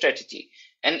that's the strategy.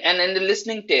 And in the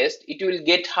listening test, it will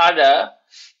get harder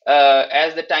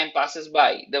as the time passes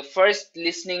by. The first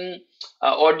listening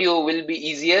audio will be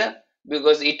easier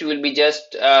because it will be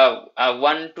just a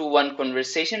one-to-one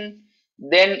conversation.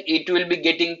 Then it will be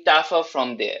getting tougher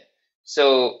from there.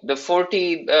 So the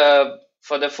 40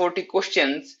 for the 40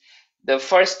 questions, the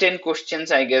first 10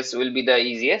 questions, I guess, will be the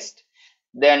easiest.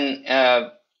 Then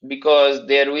because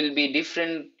there will be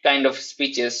different kind of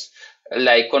speeches,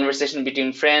 like conversation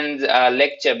between friends,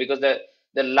 lecture, because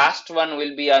the last one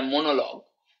will be a monologue.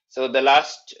 So the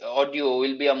last audio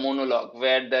will be a monologue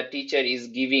where the teacher is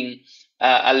giving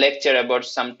a lecture about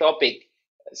some topic.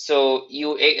 So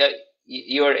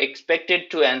you're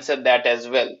expected to answer that as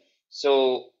well.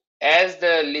 So as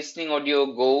the listening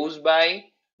audio goes by,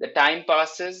 the time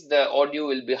passes, the audio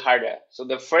will be harder. So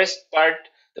the first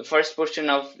portion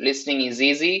of listening is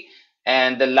easy,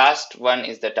 and the last one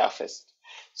is the toughest.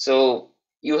 So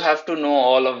you have to know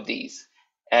all of these.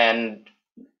 And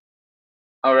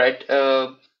all right,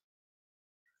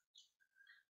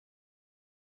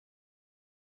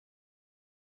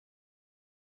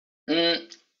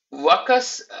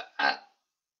 Wakas,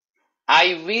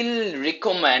 I will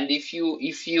recommend, if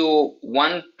you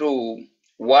want to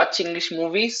watch English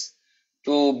movies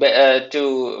to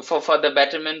for the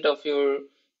betterment of your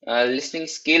listening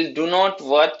skill, do not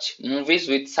watch movies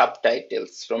with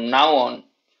subtitles from now on.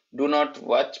 do not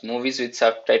watch movies with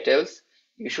subtitles.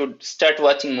 You should start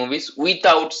watching movies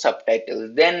without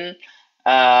subtitles. Then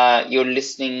your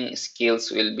listening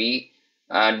skills will be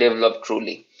developed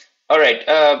truly. All right.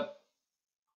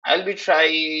 I'll be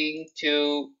trying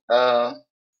to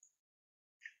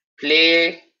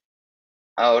play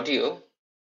audio.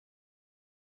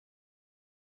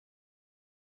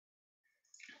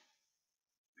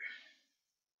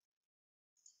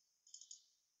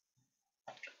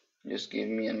 Just give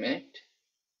me a minute.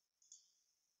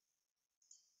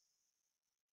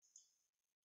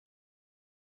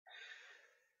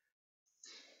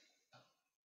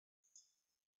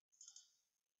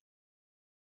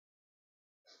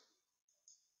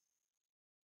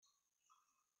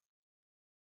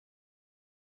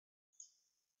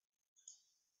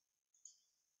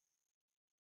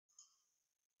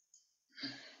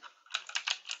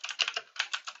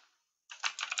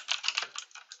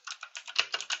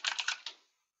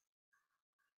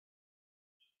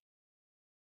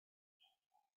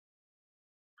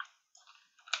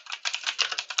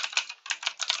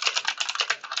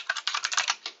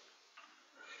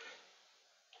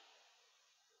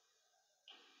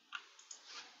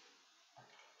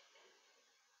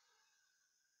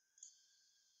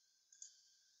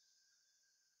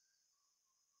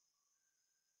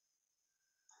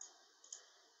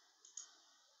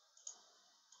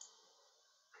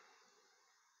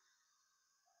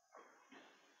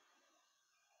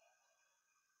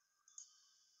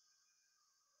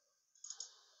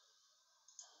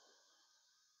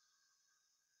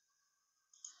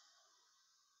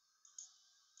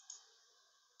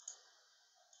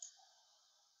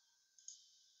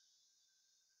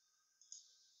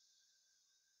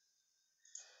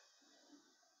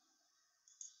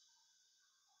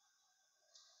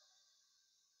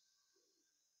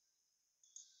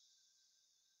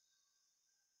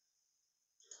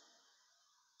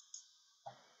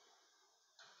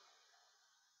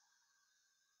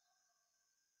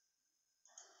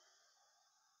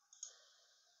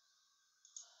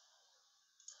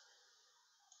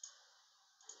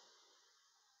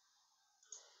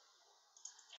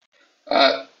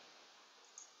 Uh,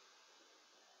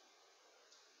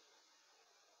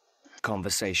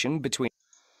 Conversation between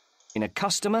a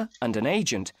customer and an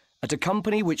agent at a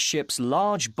company which ships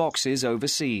large boxes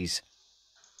overseas.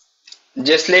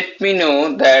 just let me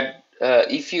know that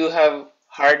if you have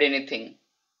heard anything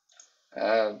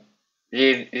uh,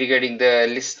 regarding the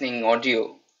listening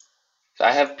audio. So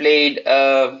I have played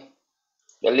the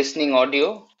listening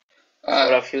audio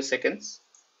for a few seconds.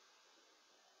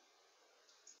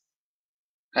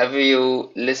 Have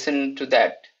you listened to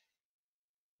that?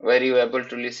 Were you able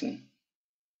to listen?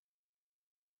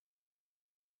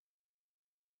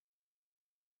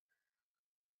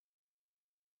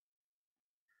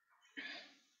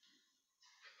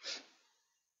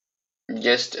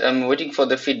 Just I'm waiting for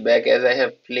the feedback as I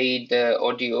have played the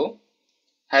audio.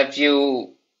 Have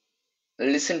you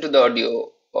listened to the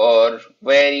audio or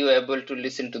were you able to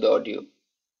listen to the audio?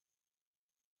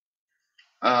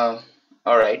 Uh,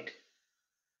 all right.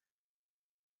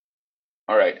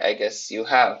 All right. I guess you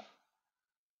have.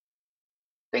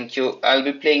 Thank you. I'll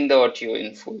be playing the audio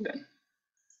in full then.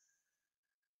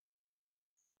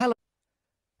 Hello.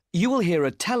 You will hear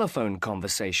a telephone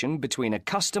conversation between a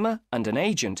customer and an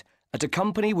agent at a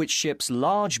company which ships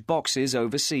large boxes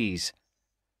overseas.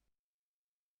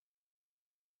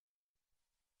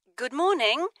 Good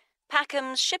morning.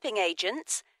 Packham's shipping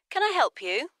agents. Can I help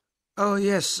you? Oh,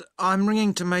 yes. I'm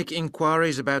ringing to make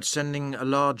inquiries about sending a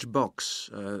large box,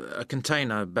 a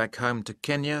container, back home to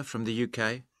Kenya from the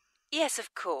UK. Yes,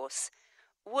 of course.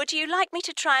 Would you like me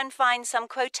to try and find some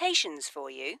quotations for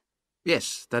you?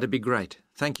 Yes, that'd be great.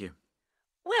 Thank you.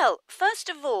 Well, first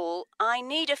of all, I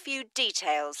need a few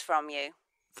details from you.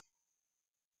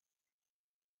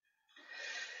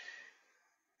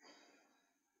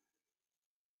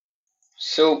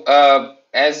 So,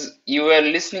 as you were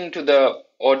listening to the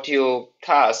audio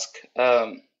task,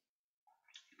 I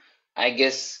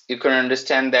guess you can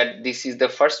understand that this is the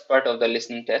first part of the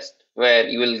listening test where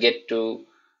you will get to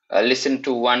listen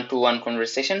to one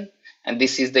conversation, and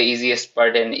this is the easiest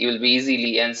part, and you will be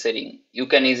easily answering. You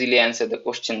can easily answer the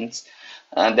questions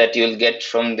that you will get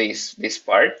from this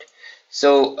part.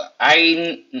 So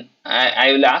I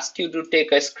will ask you to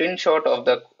take a screenshot of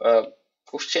the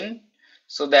question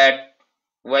so that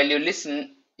while you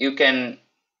listen, you can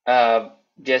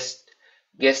just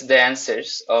guess the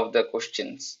answers of the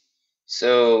questions.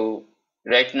 So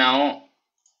right now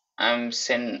I'm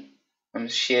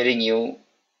sharing you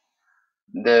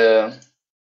the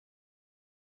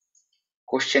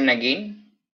question again.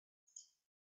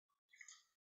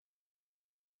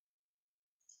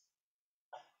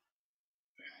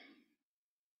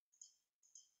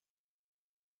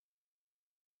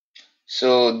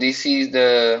 So this is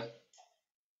the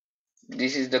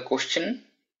question.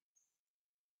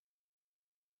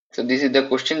 So this is the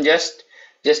question. Just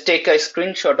take a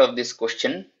screenshot of this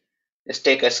question. Just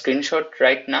take a screenshot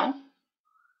right now,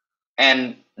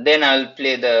 and then I'll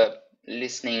play the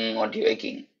listening audio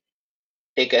again.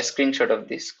 Take a screenshot of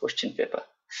this question paper.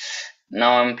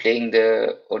 Now I'm playing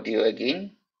the audio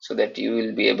again so that you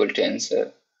will be able to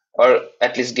answer, or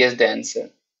at least guess the answer.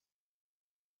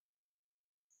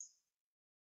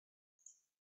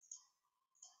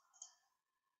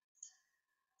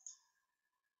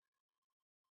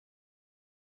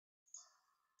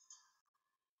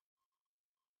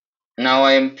 Now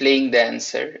I am playing the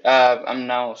answer. Now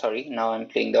I'm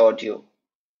playing the audio. Would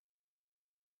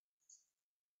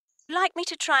you like me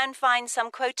to try and find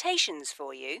some quotations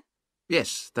for you?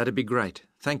 Yes, that'd be great.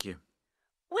 Thank you.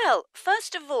 Well,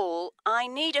 first of all, I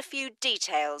need a few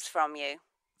details from you.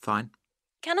 Fine.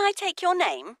 Can I take your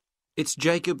name? It's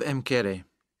Jacob Mkere.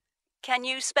 Can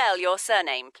you spell your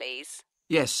surname, please?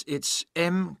 Yes, it's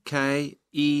Mkere.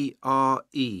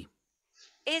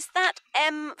 Is that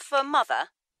M for mother?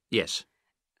 Yes.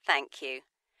 Thank you.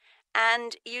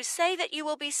 And you say that you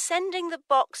will be sending the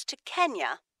box to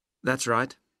Kenya. That's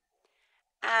right.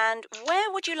 And where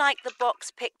would you like the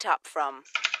box picked up from?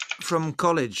 From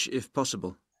college, if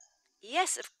possible.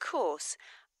 Yes, of course.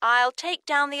 I'll take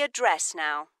down the address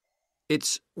now.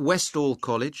 It's Westall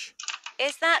College.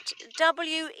 Is that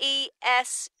Westall?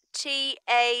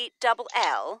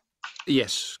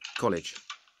 Yes, college.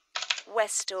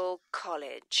 Westall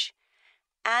College.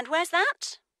 And where's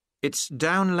that? It's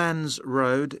Downlands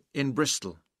Road in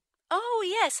Bristol. Oh,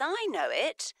 yes, I know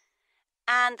it.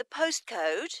 And the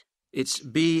postcode? It's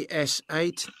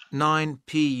BS8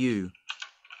 9PU.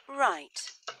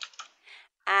 Right.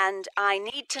 And I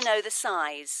need to know the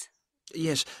size.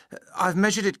 Yes, I've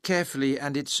measured it carefully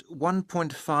and it's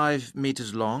 1.5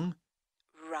 metres long,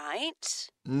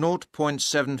 Right.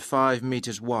 0.75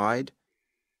 metres wide,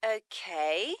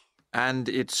 Okay. and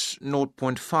it's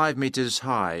 0.5 metres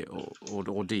high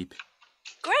or deep.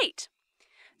 Great.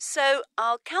 So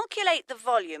I'll calculate the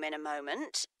volume in a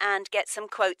moment and get some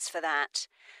quotes for that.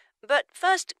 But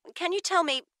first, can you tell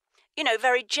me,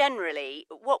 very generally,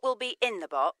 what will be in the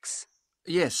box?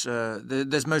 Yes,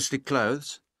 there's mostly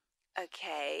clothes,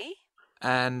 Okay.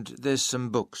 and there's some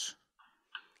books.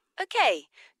 Okay,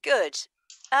 good.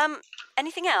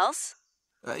 Anything else?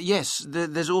 Yes,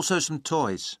 there's also some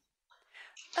toys.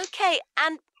 Okay,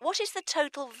 and what is the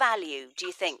total value, do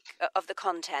you think, of the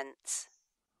contents?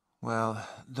 Well,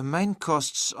 the main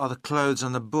costs are the clothes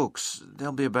and the books.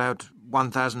 They'll be about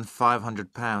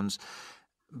 £1,500.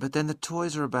 But then the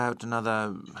toys are about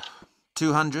another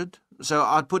 200. So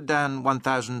I'd put down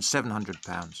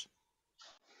 £1,700.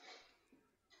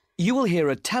 You will hear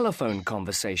a telephone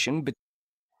conversation between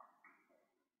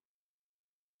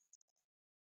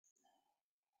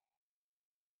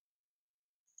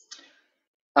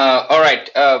All right.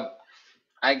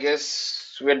 I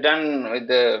guess we're done with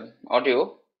the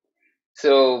audio.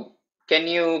 So can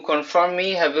you confirm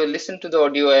me? Have you listened to the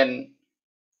audio and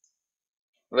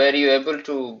were you able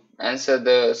to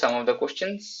answer some of the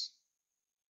questions?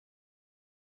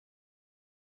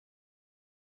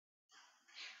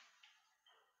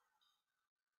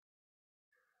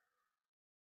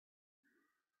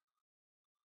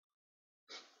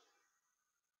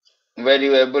 Were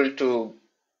you able to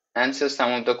answer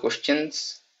some of the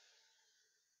questions?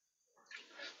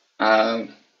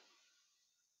 Um,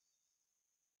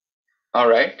 all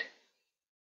right.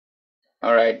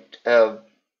 All right.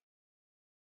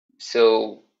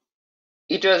 So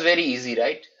it was very easy,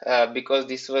 right? Because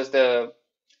this was the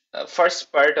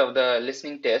first part of the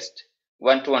listening test,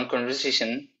 one-to-one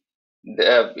conversation.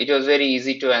 It was very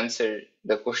easy to answer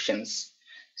the questions.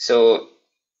 So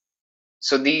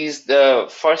the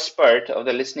first part of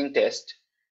the listening test.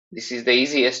 This is the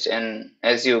easiest, and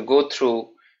as you go through,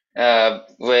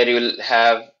 where you'll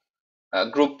have a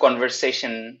group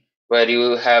conversation, where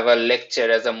you have a lecture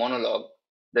as a monologue,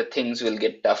 the things will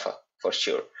get tougher for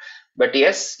sure. But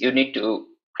yes, you need to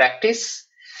practice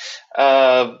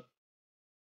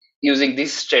using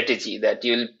this strategy, that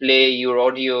you'll play your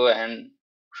audio and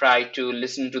try to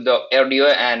listen to the audio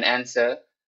and answer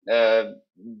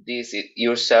this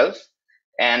yourself.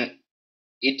 And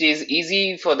it is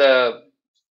easy for the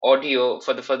audio,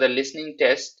 for the listening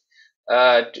test,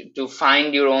 to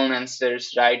find your own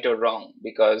answers right or wrong,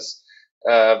 because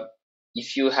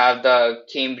if you have the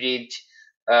Cambridge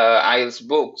IELTS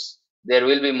books, there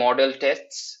will be model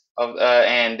tests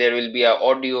and there will be a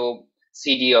audio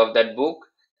CD of that book,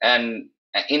 and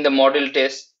in the model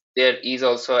test there is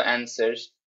also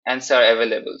answers answer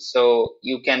available, so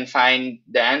you can find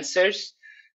the answers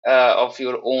of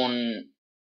your own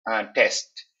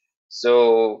test.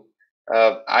 So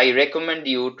I recommend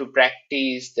you to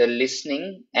practice the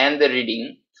listening and the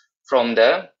reading from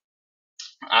the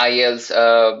IELTS,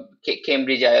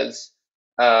 Cambridge IELTS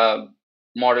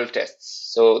model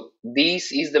tests. So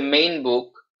this is the main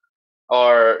book,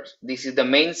 or this is the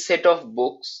main set of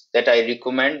books that I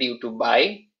recommend you to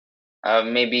buy.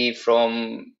 Maybe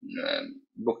from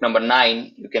book number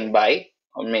 9 you can buy,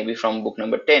 or maybe from book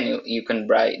number 10 you can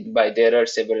buy. There are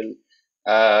several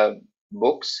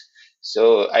books,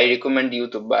 so I recommend you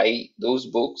to buy those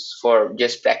books for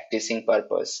just practicing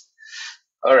purpose.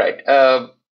 All right.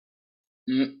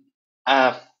 Mm,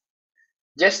 uh,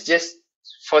 just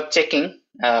for checking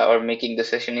or making the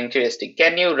session interesting,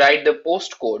 can you write the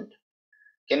postcode?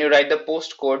 Can you write the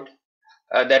postcode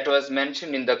that was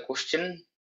mentioned in the question?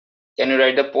 Can you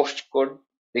write the postcode?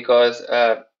 Because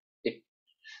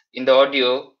in the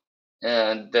audio,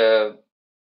 the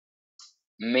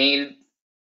male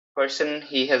person,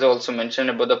 he has also mentioned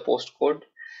about the postcode.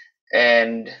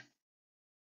 And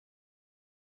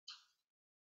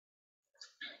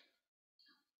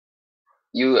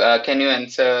you can you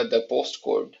answer the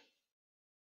postcode?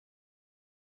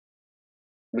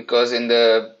 Because in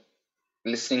the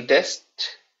listening test,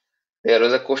 there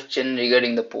was a question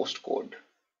regarding the postcode.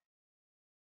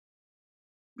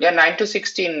 Yeah, 9 to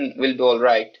 16 will be all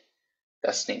right.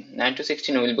 Tasneem, 9 to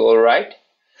 16 will be all right.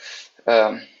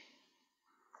 9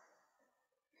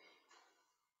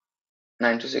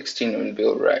 to 16 will be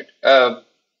all right.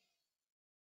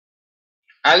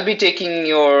 I'll be taking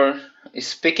your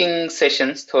speaking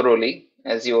sessions thoroughly,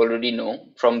 as you already know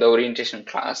from the orientation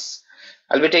class.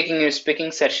 I'll be taking your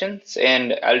speaking sessions,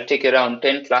 and I'll take around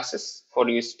 10 classes for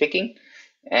you speaking.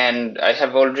 And I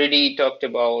have already talked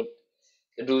about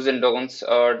the do's and don'ts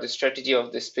or the strategy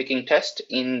of the speaking test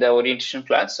in the orientation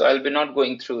class. So I'll be not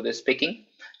going through the speaking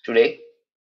today.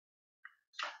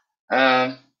 BS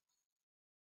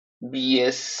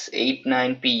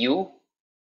 89PU,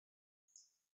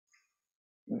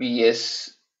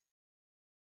 BS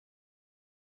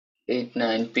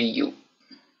 89PU.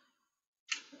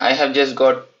 I have just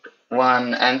got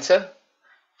one answer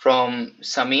from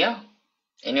Samia.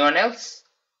 Anyone else?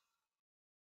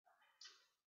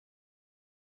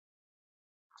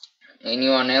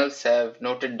 Anyone else have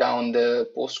noted down the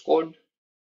postcode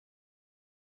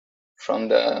from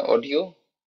the audio?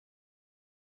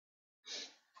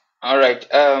 All right.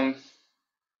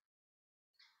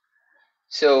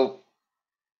 So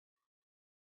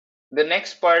the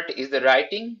next part is the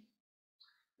writing.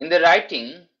 In the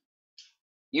writing,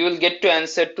 you will get to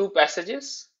answer two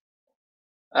passages.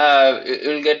 You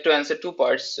will get to answer two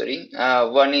parts. Sorry.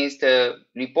 One is the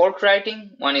report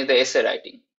writing. One is the essay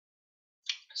writing.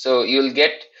 So you will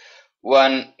get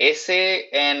one essay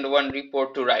and one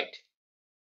report to write.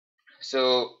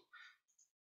 So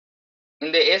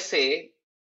in the essay,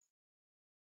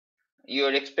 you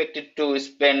are expected to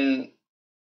spend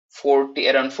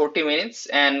around 40 minutes,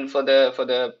 and for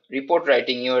the report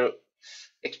writing, you're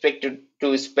expected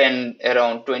to spend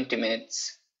around 20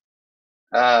 minutes.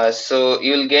 So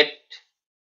you'll get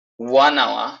 1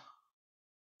 hour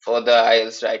for the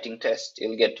IELTS writing test.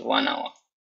 You'll get 1 hour.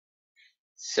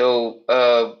 So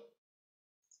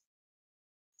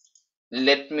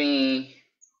let me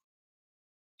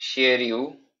share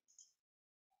you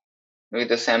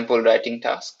with a sample writing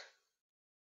task.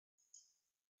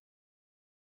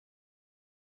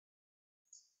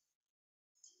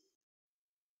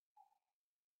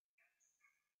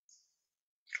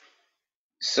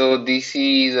 So this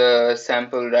is a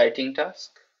sample writing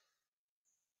task.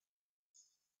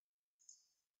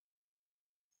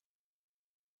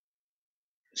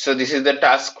 So this is the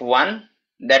task 1.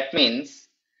 That means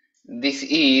this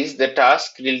is the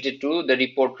task related to the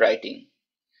report writing.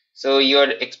 So you are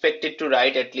expected to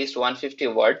write at least 150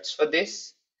 words for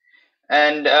this.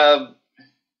 And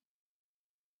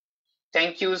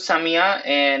thank you, Samia,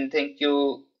 and thank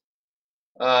you,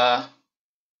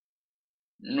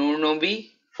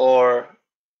 Nurnobi, for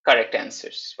correct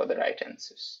answers, for the right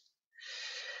answers.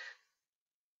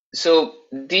 So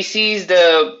this is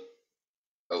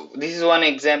one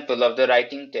example of the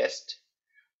writing test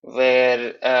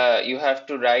where you have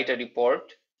to write a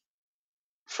report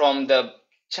from the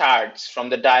charts, from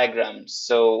the diagrams.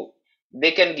 So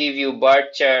they can give you bar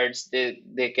charts,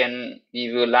 they can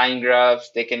give you line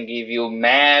graphs, they can give you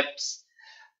maps.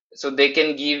 So they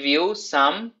can give you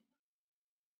some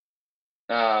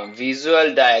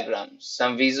visual diagrams,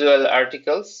 some visual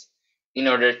articles in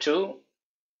order to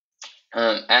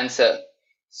answer.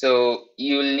 So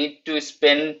you will need to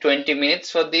spend 20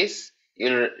 minutes for this.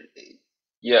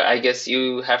 yeah, I guess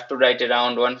you have to write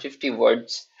around 150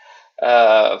 words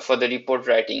for the report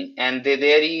writing, and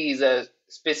there is a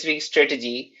specific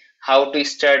strategy how to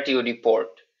start your report.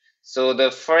 So the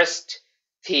first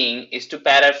thing is to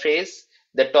paraphrase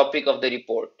the topic of the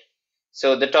report.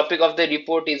 So the topic of the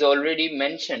report is already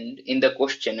mentioned in the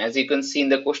question. As you can see in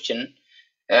the question,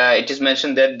 it is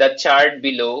mentioned that the chart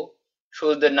below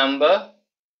shows the number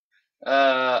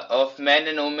of men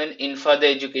and women in further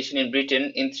education in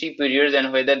Britain in 3 periods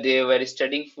and whether they were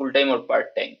studying full time or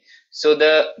part time. So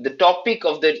the topic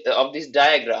of this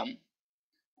diagram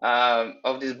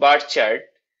of this bar chart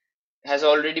has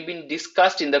already been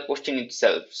discussed in the question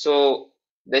itself. So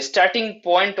the starting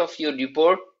point of your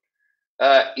report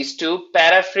is to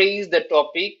paraphrase the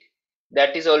topic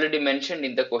that is already mentioned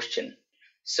in the question.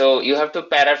 So you have to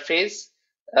paraphrase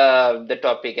the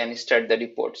topic and start the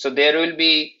report. So there will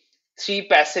be three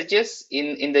passages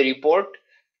in the report,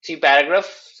 three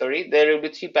paragraphs. Sorry, there will be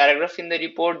three paragraphs in the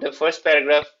report. The first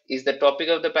paragraph is the topic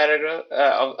of the paragraph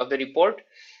of the report,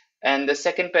 and the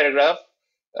second paragraph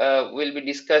will be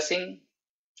discussing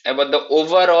about the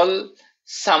overall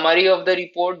summary of the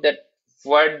report, that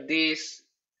what this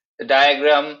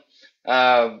diagram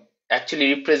uh,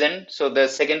 actually represent. So the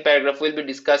second paragraph will be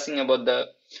discussing about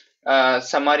the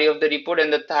summary of the report,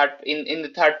 and the third in the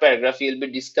third paragraph we will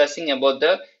be discussing about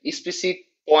the specific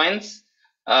points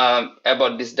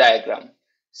about this diagram.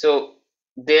 So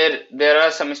there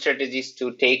are some strategies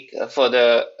to take for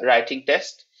the writing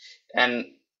test, and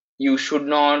you should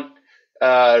not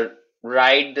uh,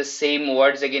 write the same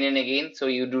words again and again. So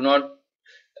you do not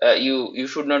you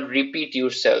should not repeat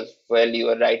yourself while you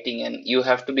are writing, and you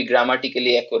have to be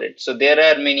grammatically accurate. So there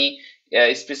are many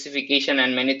specification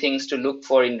and many things to look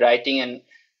for in writing, and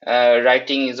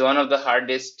writing is one of the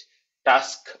hardest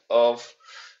task of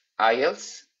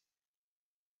IELTS.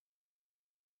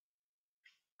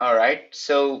 All right,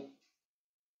 so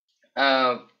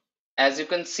uh, as you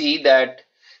can see that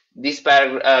this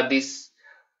paragraph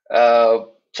uh,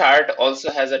 chart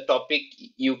also has a topic.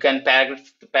 You can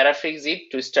paraphrase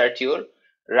it to start your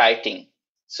writing.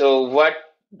 So what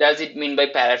does it mean by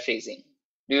paraphrasing?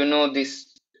 Do you know this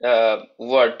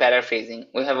word paraphrasing?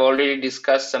 We have already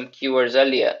discussed some keywords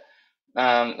earlier.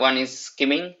 One is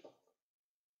skimming.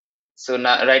 So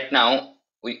now, right now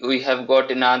we have got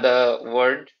another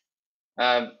word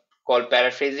uh, called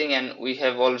paraphrasing, and we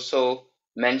have also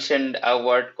mentioned a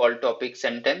word called topic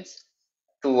sentence.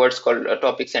 Two words called a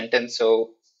topic sentence.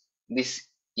 So this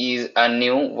is a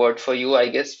new word for you, I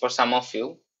guess, for some of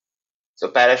you. So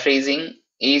paraphrasing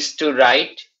is to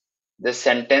write the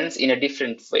sentence in a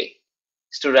different way.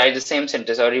 It's to write the same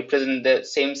sentence or represent the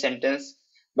same sentence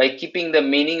by keeping the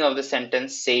meaning of the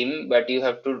sentence same, but you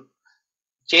have to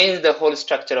change the whole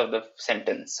structure of the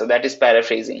sentence. So that is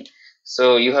paraphrasing.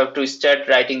 So you have to start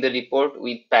writing the report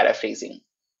with paraphrasing.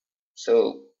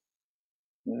 So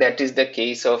that is the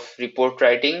case of report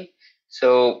writing.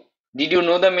 So did you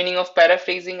know the meaning of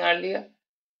paraphrasing earlier?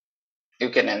 You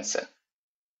can answer.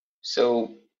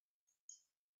 So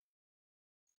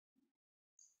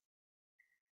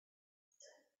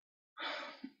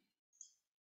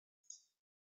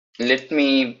let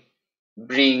me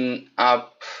bring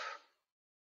up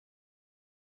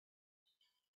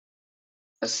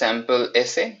a sample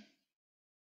essay.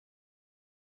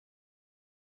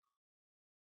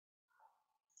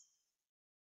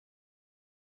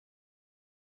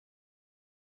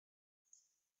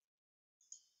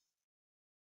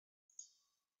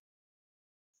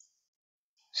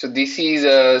 So this is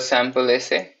a sample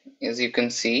essay. As you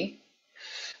can see,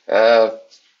 uh,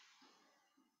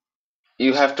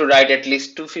 you have to write at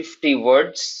least 250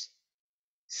 words.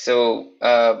 So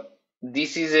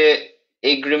this is a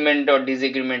agreement or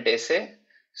disagreement essay.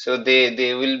 So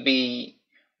they will be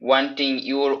wanting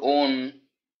your own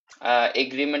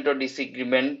agreement or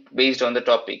disagreement based on the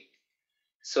topic.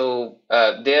 So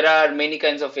there are many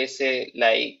kinds of essay,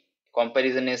 like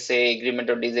comparison essay, agreement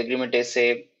or disagreement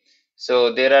essay.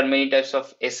 So there are many types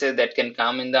of essay that can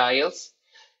come in the IELTS.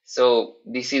 So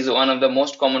this is one of the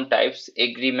most common types,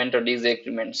 agreement or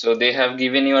disagreement. So they have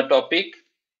given you a topic,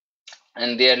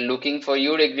 and they are looking for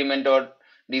your agreement or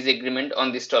disagreement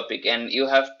on this topic, and you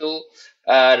have to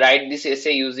write this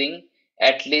essay using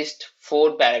at least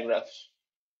 4 paragraphs.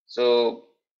 So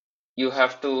you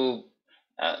have to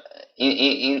uh,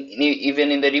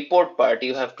 even in the report part,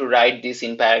 you have to write this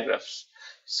in paragraphs.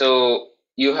 So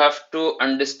you have to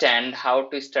understand how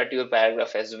to start your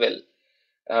paragraph as well.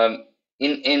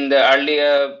 In the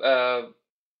earlier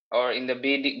or in the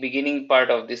beginning part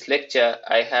of this lecture,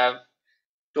 I have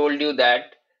told you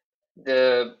that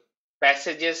the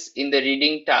passages in the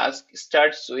reading task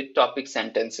starts with topic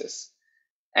sentences.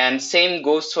 and same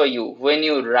goes for you. When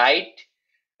you write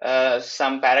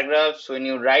some paragraphs, when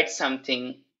you write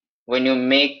something, when you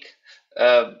make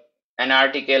an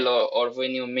article, or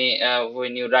when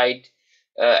you write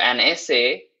an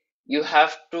essay, you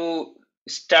have to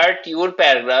start your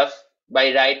paragraph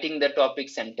by writing the topic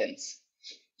sentence.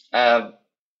 Uh,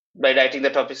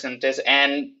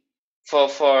 and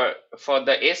for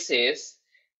the essays,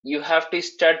 you have to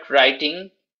start writing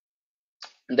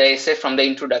the essay from the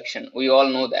introduction. We all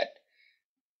know that,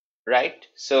 right?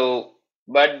 So,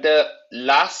 but the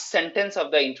last sentence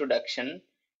of the introduction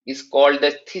is called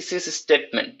the thesis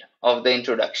statement of the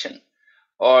introduction,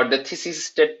 or the thesis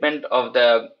statement of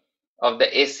the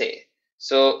essay.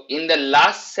 So in the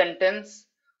last sentence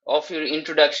of your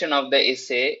introduction of the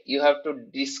essay, you have to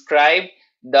describe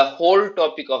the whole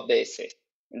topic of the essay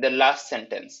in the last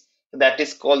sentence. That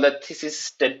is called the thesis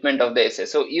statement of the essay.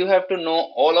 So you have to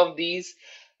know all of these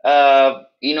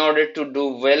in order to do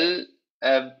well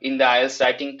in the IELTS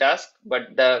writing task.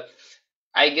 But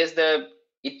I guess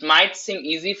it might seem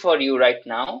easy for you right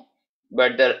now,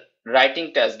 but the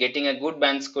writing test, getting a good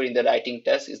band score in the writing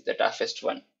test, is the toughest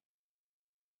one.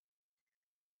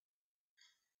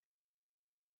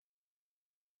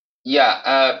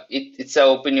 Yeah, it's a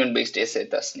opinion based essay,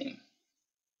 Tasneem.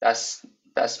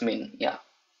 That's mean, yeah.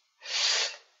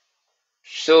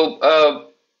 So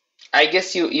I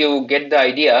guess you get the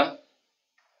idea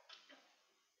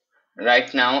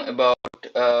right now about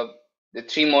the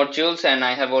three modules, and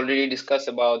I have already discussed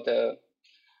about the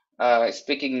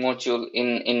speaking module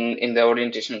in the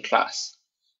orientation class.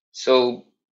 So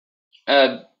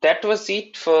that was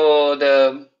it for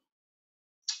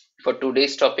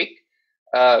today's topic.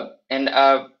 And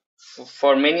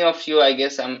for many of you, I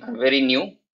guess I'm very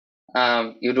new.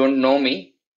 You don't know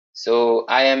me. So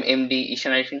I am MD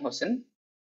Ishan Arifin Hossain.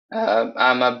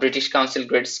 I'm a British Council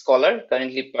grade scholar,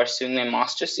 currently pursuing my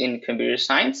master's in computer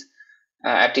science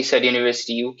at Teesside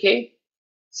University, UK.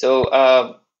 So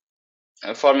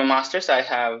for my master's, I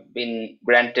have been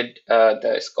granted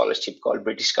the scholarship called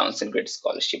British Council Grade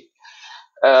Scholarship.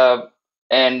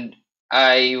 And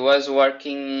I was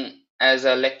working as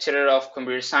a lecturer of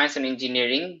computer science and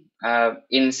engineering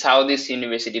in Southeast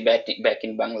University back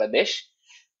in Bangladesh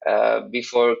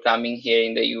before coming here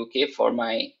in the UK for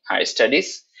my higher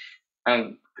studies.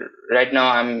 Right now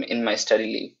I'm in my study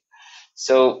leave.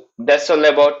 So that's all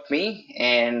about me.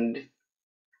 And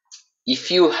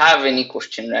if you have any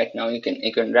question right now, you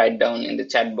can write down in the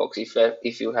chat box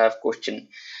if you have question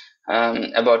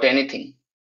about anything.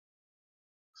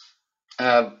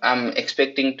 I'm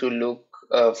expecting to look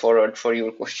forward for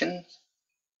your questions.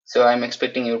 So I'm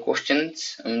expecting your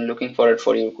questions. I'm looking forward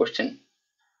for your question.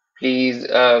 Please,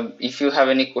 if you have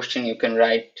any question, you can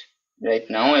write right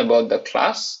now about the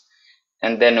class,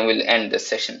 and then we'll end the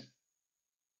session.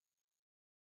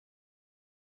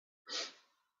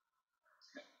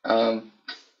 I'm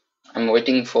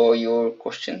waiting for your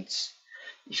questions.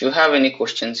 If you have any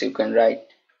questions, you can write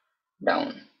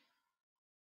down.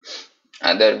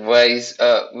 Otherwise,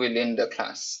 we'll end the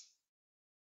class.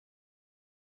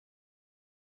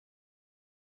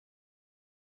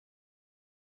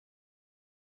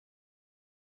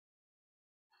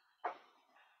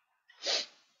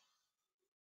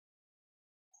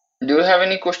 Do you have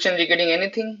any question regarding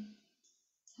anything?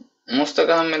 Mustaq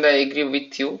Ahmed, I agree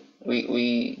with you.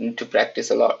 We need to practice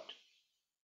a lot.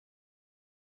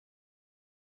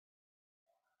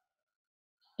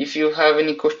 If you have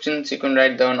any questions, you can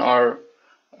write down, or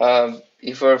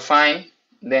if you're fine,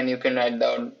 then you can write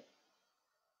down.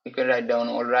 You can write down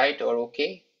all right or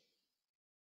okay,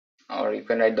 or you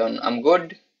can write down I'm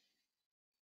good.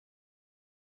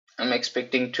 I'm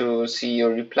expecting to see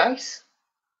your replies,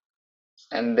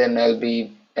 and then I'll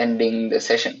be ending the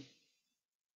session.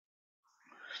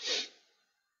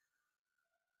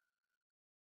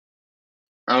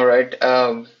 All right.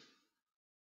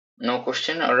 No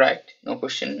question. All right. No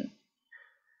question.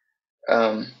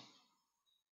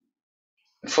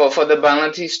 For the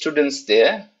Bangladeshi students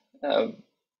there,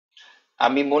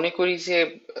 আমি মনে করি যে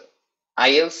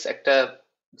IELTS একটা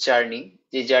journey,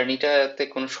 যে জার্নিটাতে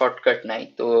কোনো shortcut নাই।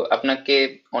 তো আপনাকে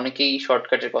অনেকেই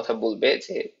শর্টকাটের কথা বলবে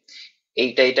যে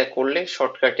এইটা করলে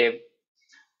শর্টকাটে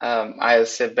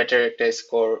আইএলস এ বেটার একটা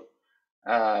স্কোর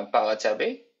পাওয়া যাবে।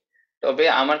 তবে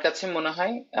আমার কাছে মনে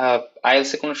হয়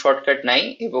আইএলস এ কোনো শর্টকাট নাই,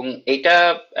 এবং এটা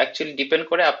অ্যাকচুয়ালি ডিপেন্ড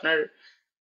করে আপনার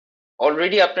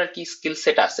অলরেডি আপনার কি স্কিল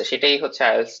সেট আছে, সেটাই হচ্ছে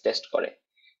আইএলস টেস্ট করে।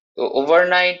 তো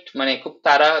ওভারনাইট মানে খুব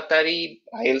তাড়াতাড়ি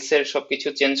আইএলস এর সবকিছু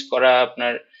চেঞ্জ করা,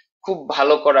 আপনার খুব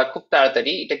ভালো করা খুব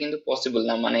তাড়াতাড়ি, এটা কিন্তু পসিবল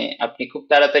না। মানে আপনি খুব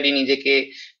তাড়াতাড়ি নিজেকে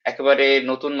একেবারে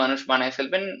নতুন মানুষ বানায়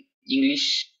ফেলবেন ইংলিশ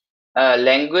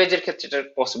ল্যাঙ্গুয়েজের ক্ষেত্রে এটা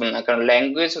পসিবল না, কারণ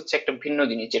ল্যাঙ্গুয়েজ হচ্ছে একটা ভিন্ন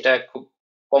জিনিস যেটা খুব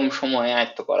কম সময়ে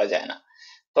আয়ত্ত করা যায় না।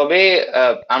 তবে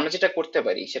আমরা যেটা করতে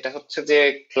পারি সেটা হচ্ছে যে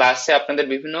ক্লাসে আপনাদের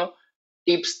বিভিন্ন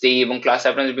টিপস দিই এবং ক্লাসে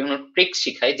আপনাদের বিভিন্ন ট্রিক্স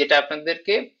শিখাই যেটা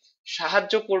আপনাদেরকে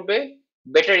সাহায্য করবে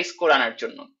বেটার স্কোর আনার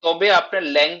জন্য। তবে আপনার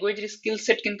ল্যাঙ্গুয়েজের স্কিল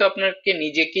সেট কিন্তু আপনাকে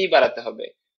নিজেকেই বাড়াতে হবে।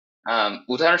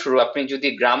 উদাহরণস্বরূপ আপনি যদি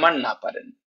গ্রামার না পারেন,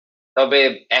 তবে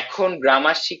এখন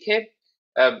গ্রামার শিখে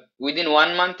উইদিন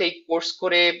 1 মান্থ এই কোর্স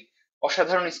করে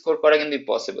অসাধারণ স্কোর করা কিন্তু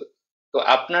পসিবল। তো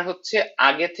আপনার হচ্ছে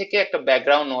আগে থেকে একটা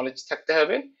ব্যাকগ্রাউন্ড নলেজ থাকতে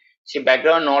হবে। সেই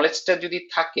ব্যাকগ্রাউন্ড নলেজটা যদি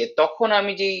থাকে, তখন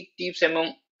আমি যেই টিপস এবং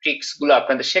ট্রিক্স গুলো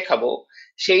আপনাদের শেখাবো,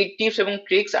 সেই টিপস এবং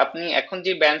ট্রিক্স আপনি এখন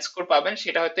যে ব্যান্ড স্কোর পাবেন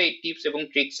সেটা হয়তো এই টিপস এবং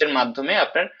ট্রিক্স এর মাধ্যমে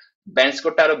আপনার ব্যান্ড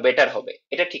স্কোরটা আরো বেটার হবে,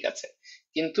 এটা ঠিক আছে।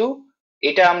 কিন্তু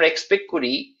এটা আমরা এক্সপেক্ট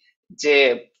করি যে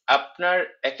আপনার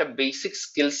একটা বেসিক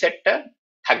স্কিল সেটটা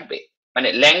থাকবে, মানে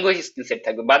ল্যাঙ্গুয়েজ স্কিল সেট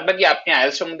থাকবে, বাদ বাকি আপনি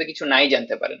আইএলটিএস সম্বন্ধে কিছু নাই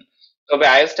জানতে পারেন। তবে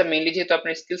আইএলটিএসটা মেইনলি যেহেতু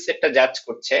আপনার স্কিল সেটটা জাজ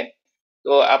করছে,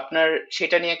 তো আপনার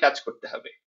সেটা নিয়ে কাজ করতে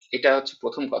হবে। এটা হচ্ছে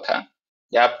প্রথম কথা,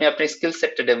 যে আপনি আপনার স্কিল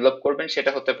সেটটা ডেভেলপ করবেন।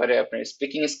 সেটা হতে পারে আপনার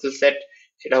স্পিকিং স্কিল সেট,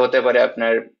 সেটা হতে পারে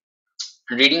আপনার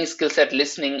reading skill set,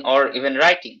 listening or even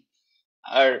writing.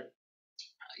 R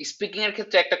speaking এর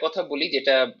ক্ষেত্রে একটা কথা বলি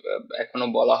যেটা এখনো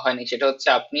বলা হয়নি, সেটা হচ্ছে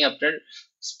আপনি আপনার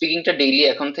স্পিকিংটা ডেইলি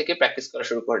এখন থেকে প্র্যাকটিস করা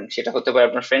শুরু করেন। সেটা হতে পারে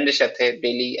আপনার ফ্রেন্ডের সাথে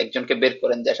ডেইলি একজনকে বের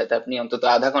করেন যার সাথে আপনি অন্তত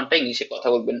আধা ঘন্টা ইংলিশে কথা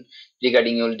বলবেন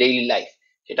রিগার্ডিং ইউর ডেইলি লাইফ।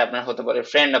 সেটা আপনার হতে পারে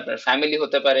ফ্রেন্ড, আপনার ফ্যামিলি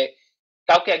হতে পারে,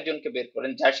 কাউকে একজনকে বের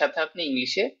করেন যার সাথে আপনি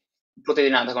ইংলিশে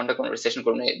প্রতিদিন আধা ঘন্টা কনভারসেশন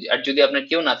করবেন। আর যদি আপনার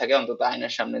কেউ না থাকে, অন্তত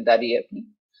আয়নার সামনে দাঁড়িয়ে আপনি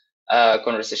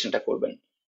কনভারসেশনটা করবেন।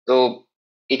 তো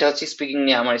এটা হচ্ছে স্পিকিং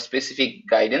নিয়ে আমার স্পেসিফিক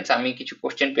গাইডেন্স। আমি কিছু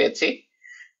কোশ্চেন পেয়েছি।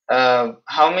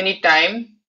 How many time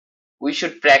we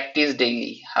should practice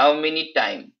daily? How many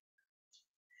time?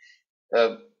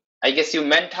 Uh, I guess you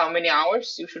meant how many hours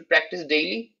you should practice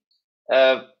daily.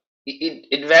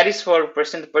 It varies for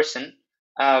person to person.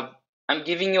 Uh, I'm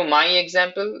giving you my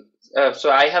example. So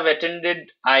I have attended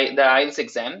the IELTS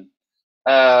exam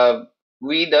uh,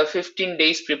 with a 15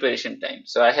 days preparation time.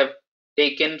 So I have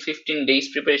taken 15 days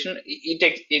preparation.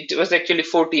 It was actually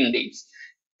 14 days.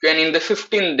 And in the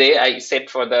 15th day, I set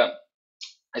for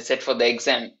the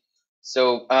exam. So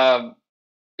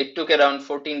it took around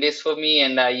 14 days for me,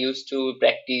 and I used to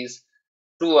practice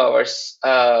 2 hours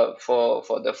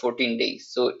for the 14 days.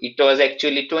 So it was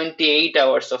actually 28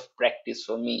 hours of practice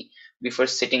for me before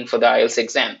sitting for the IELTS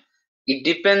exam. It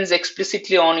depends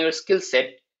explicitly on your skill set,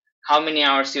 how many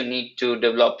hours you need to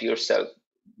develop yourself.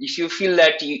 If you feel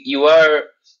that you are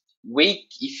weak,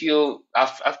 if you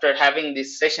after having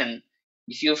this session,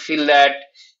 if you feel that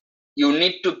you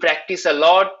need to practice a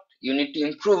lot, you need to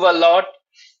improve a lot,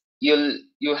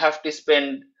 you have to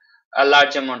spend a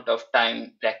large amount of time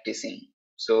practicing.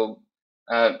 So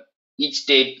uh, each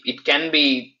day it can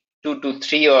be 2 to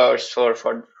 3 hours for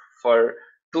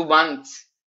 2 months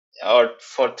or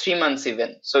for 3 months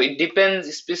even. So it depends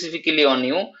specifically on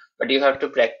you, but you have to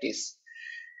practice.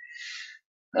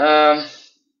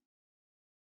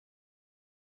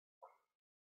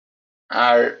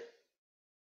 Our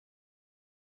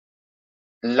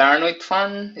learn with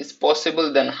fun is possible,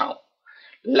 then how?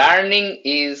 Learning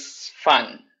is fun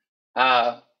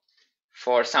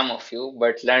for some of you,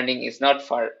 but learning is not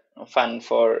fun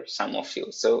for some of you.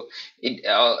 So it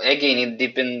again, it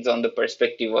depends on the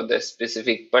perspective of the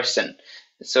specific person.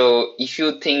 So if you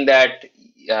think that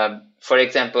for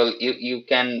example, you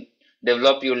can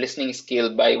develop your listening skill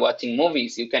by watching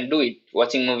movies, you can do it.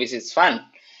 Watching movies is fun.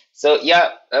 So yeah,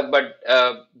 but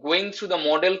going through the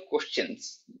model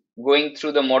questions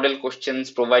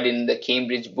provided in the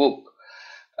Cambridge book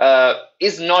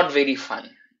is not very fun,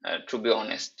 to be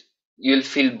honest. You'll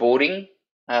feel boring,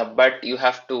 but you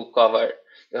have to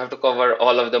cover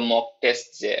all of the mock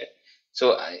tests there. So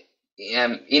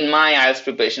in my IELTS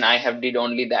preparation, I have did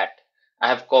only that. I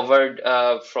have covered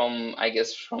from, I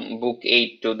guess, from book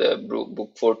 8 to the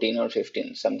book 14 or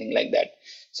 15, something like that.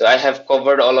 So I have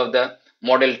covered all of the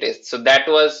model tests. So that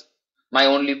was my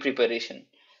only preparation.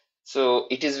 So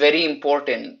it is very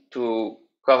important to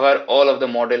cover all of the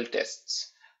model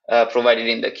tests provided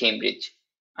in the Cambridge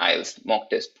IELTS mock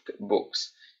test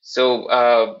books. So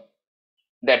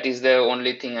that is the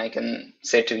only thing I can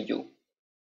say to you.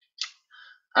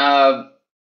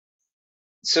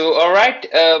 So all right,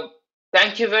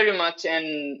 thank you very much,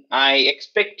 and I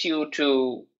expect you to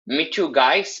meet you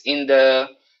guys in the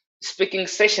speaking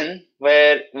session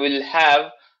where we'll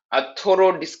have a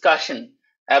thorough discussion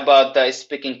about the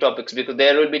speaking topics, because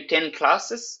there will be 10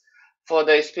 classes for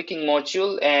the speaking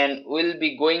module, and we'll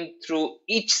be going through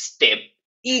each step,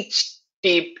 each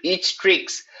tip, each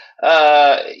tricks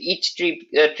each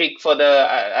trick for the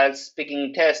IELTS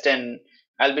speaking test, and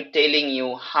I'll be telling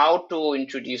you how to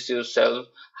introduce yourself,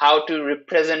 how to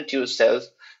represent yourself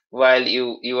while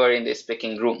you are in the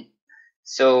speaking room.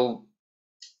 So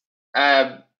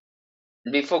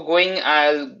before going,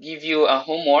 I'll give you a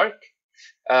homework.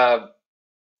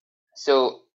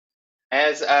 So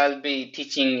as I'll be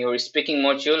teaching your speaking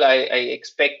module, I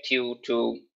expect you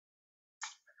to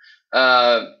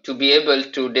be able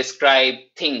to describe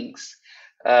things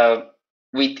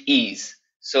with ease.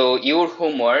 So your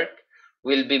homework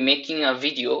will be making a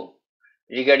video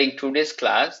regarding today's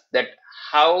class, that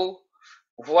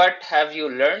what have you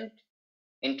learned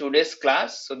in today's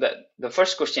class. So that the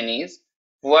first question is,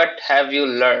 what have you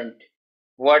learned?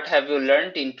 What have you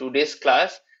learned in today's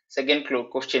class? Second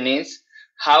question is,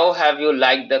 how have you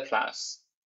liked the class?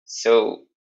 So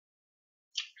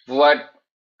what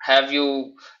have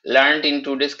you learned in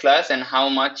today's class and how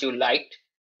much you liked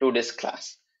today's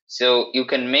class? So you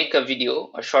can make a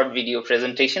video, a short video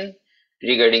presentation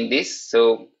regarding this.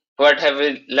 So what have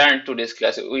we learned today's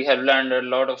class? We have learned a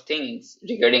lot of things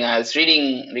regarding IELTS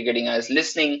reading, regarding IELTS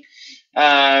listening,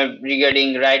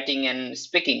 regarding writing and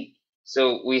speaking.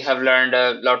 So we have learned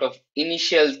a lot of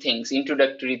initial things,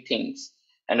 introductory things,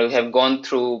 and we have gone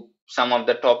through some of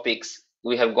the topics.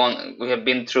 We have gone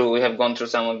through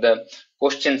some of the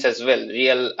questions as well,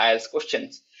 real IELTS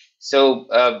questions. So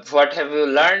what have you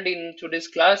learned in today's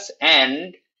class,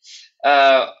 and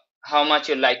how much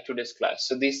you like today's class?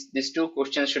 So these two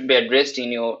questions should be addressed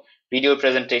in your video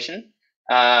presentation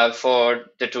for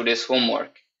the today's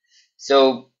homework.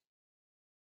 So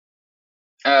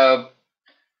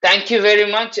thank you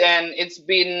very much, and it's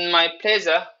been my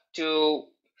pleasure to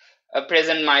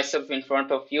present myself in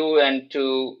front of you and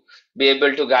to be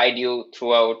able to guide you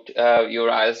throughout your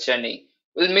IELTS journey.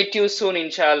 We'll meet you soon,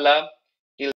 inshallah.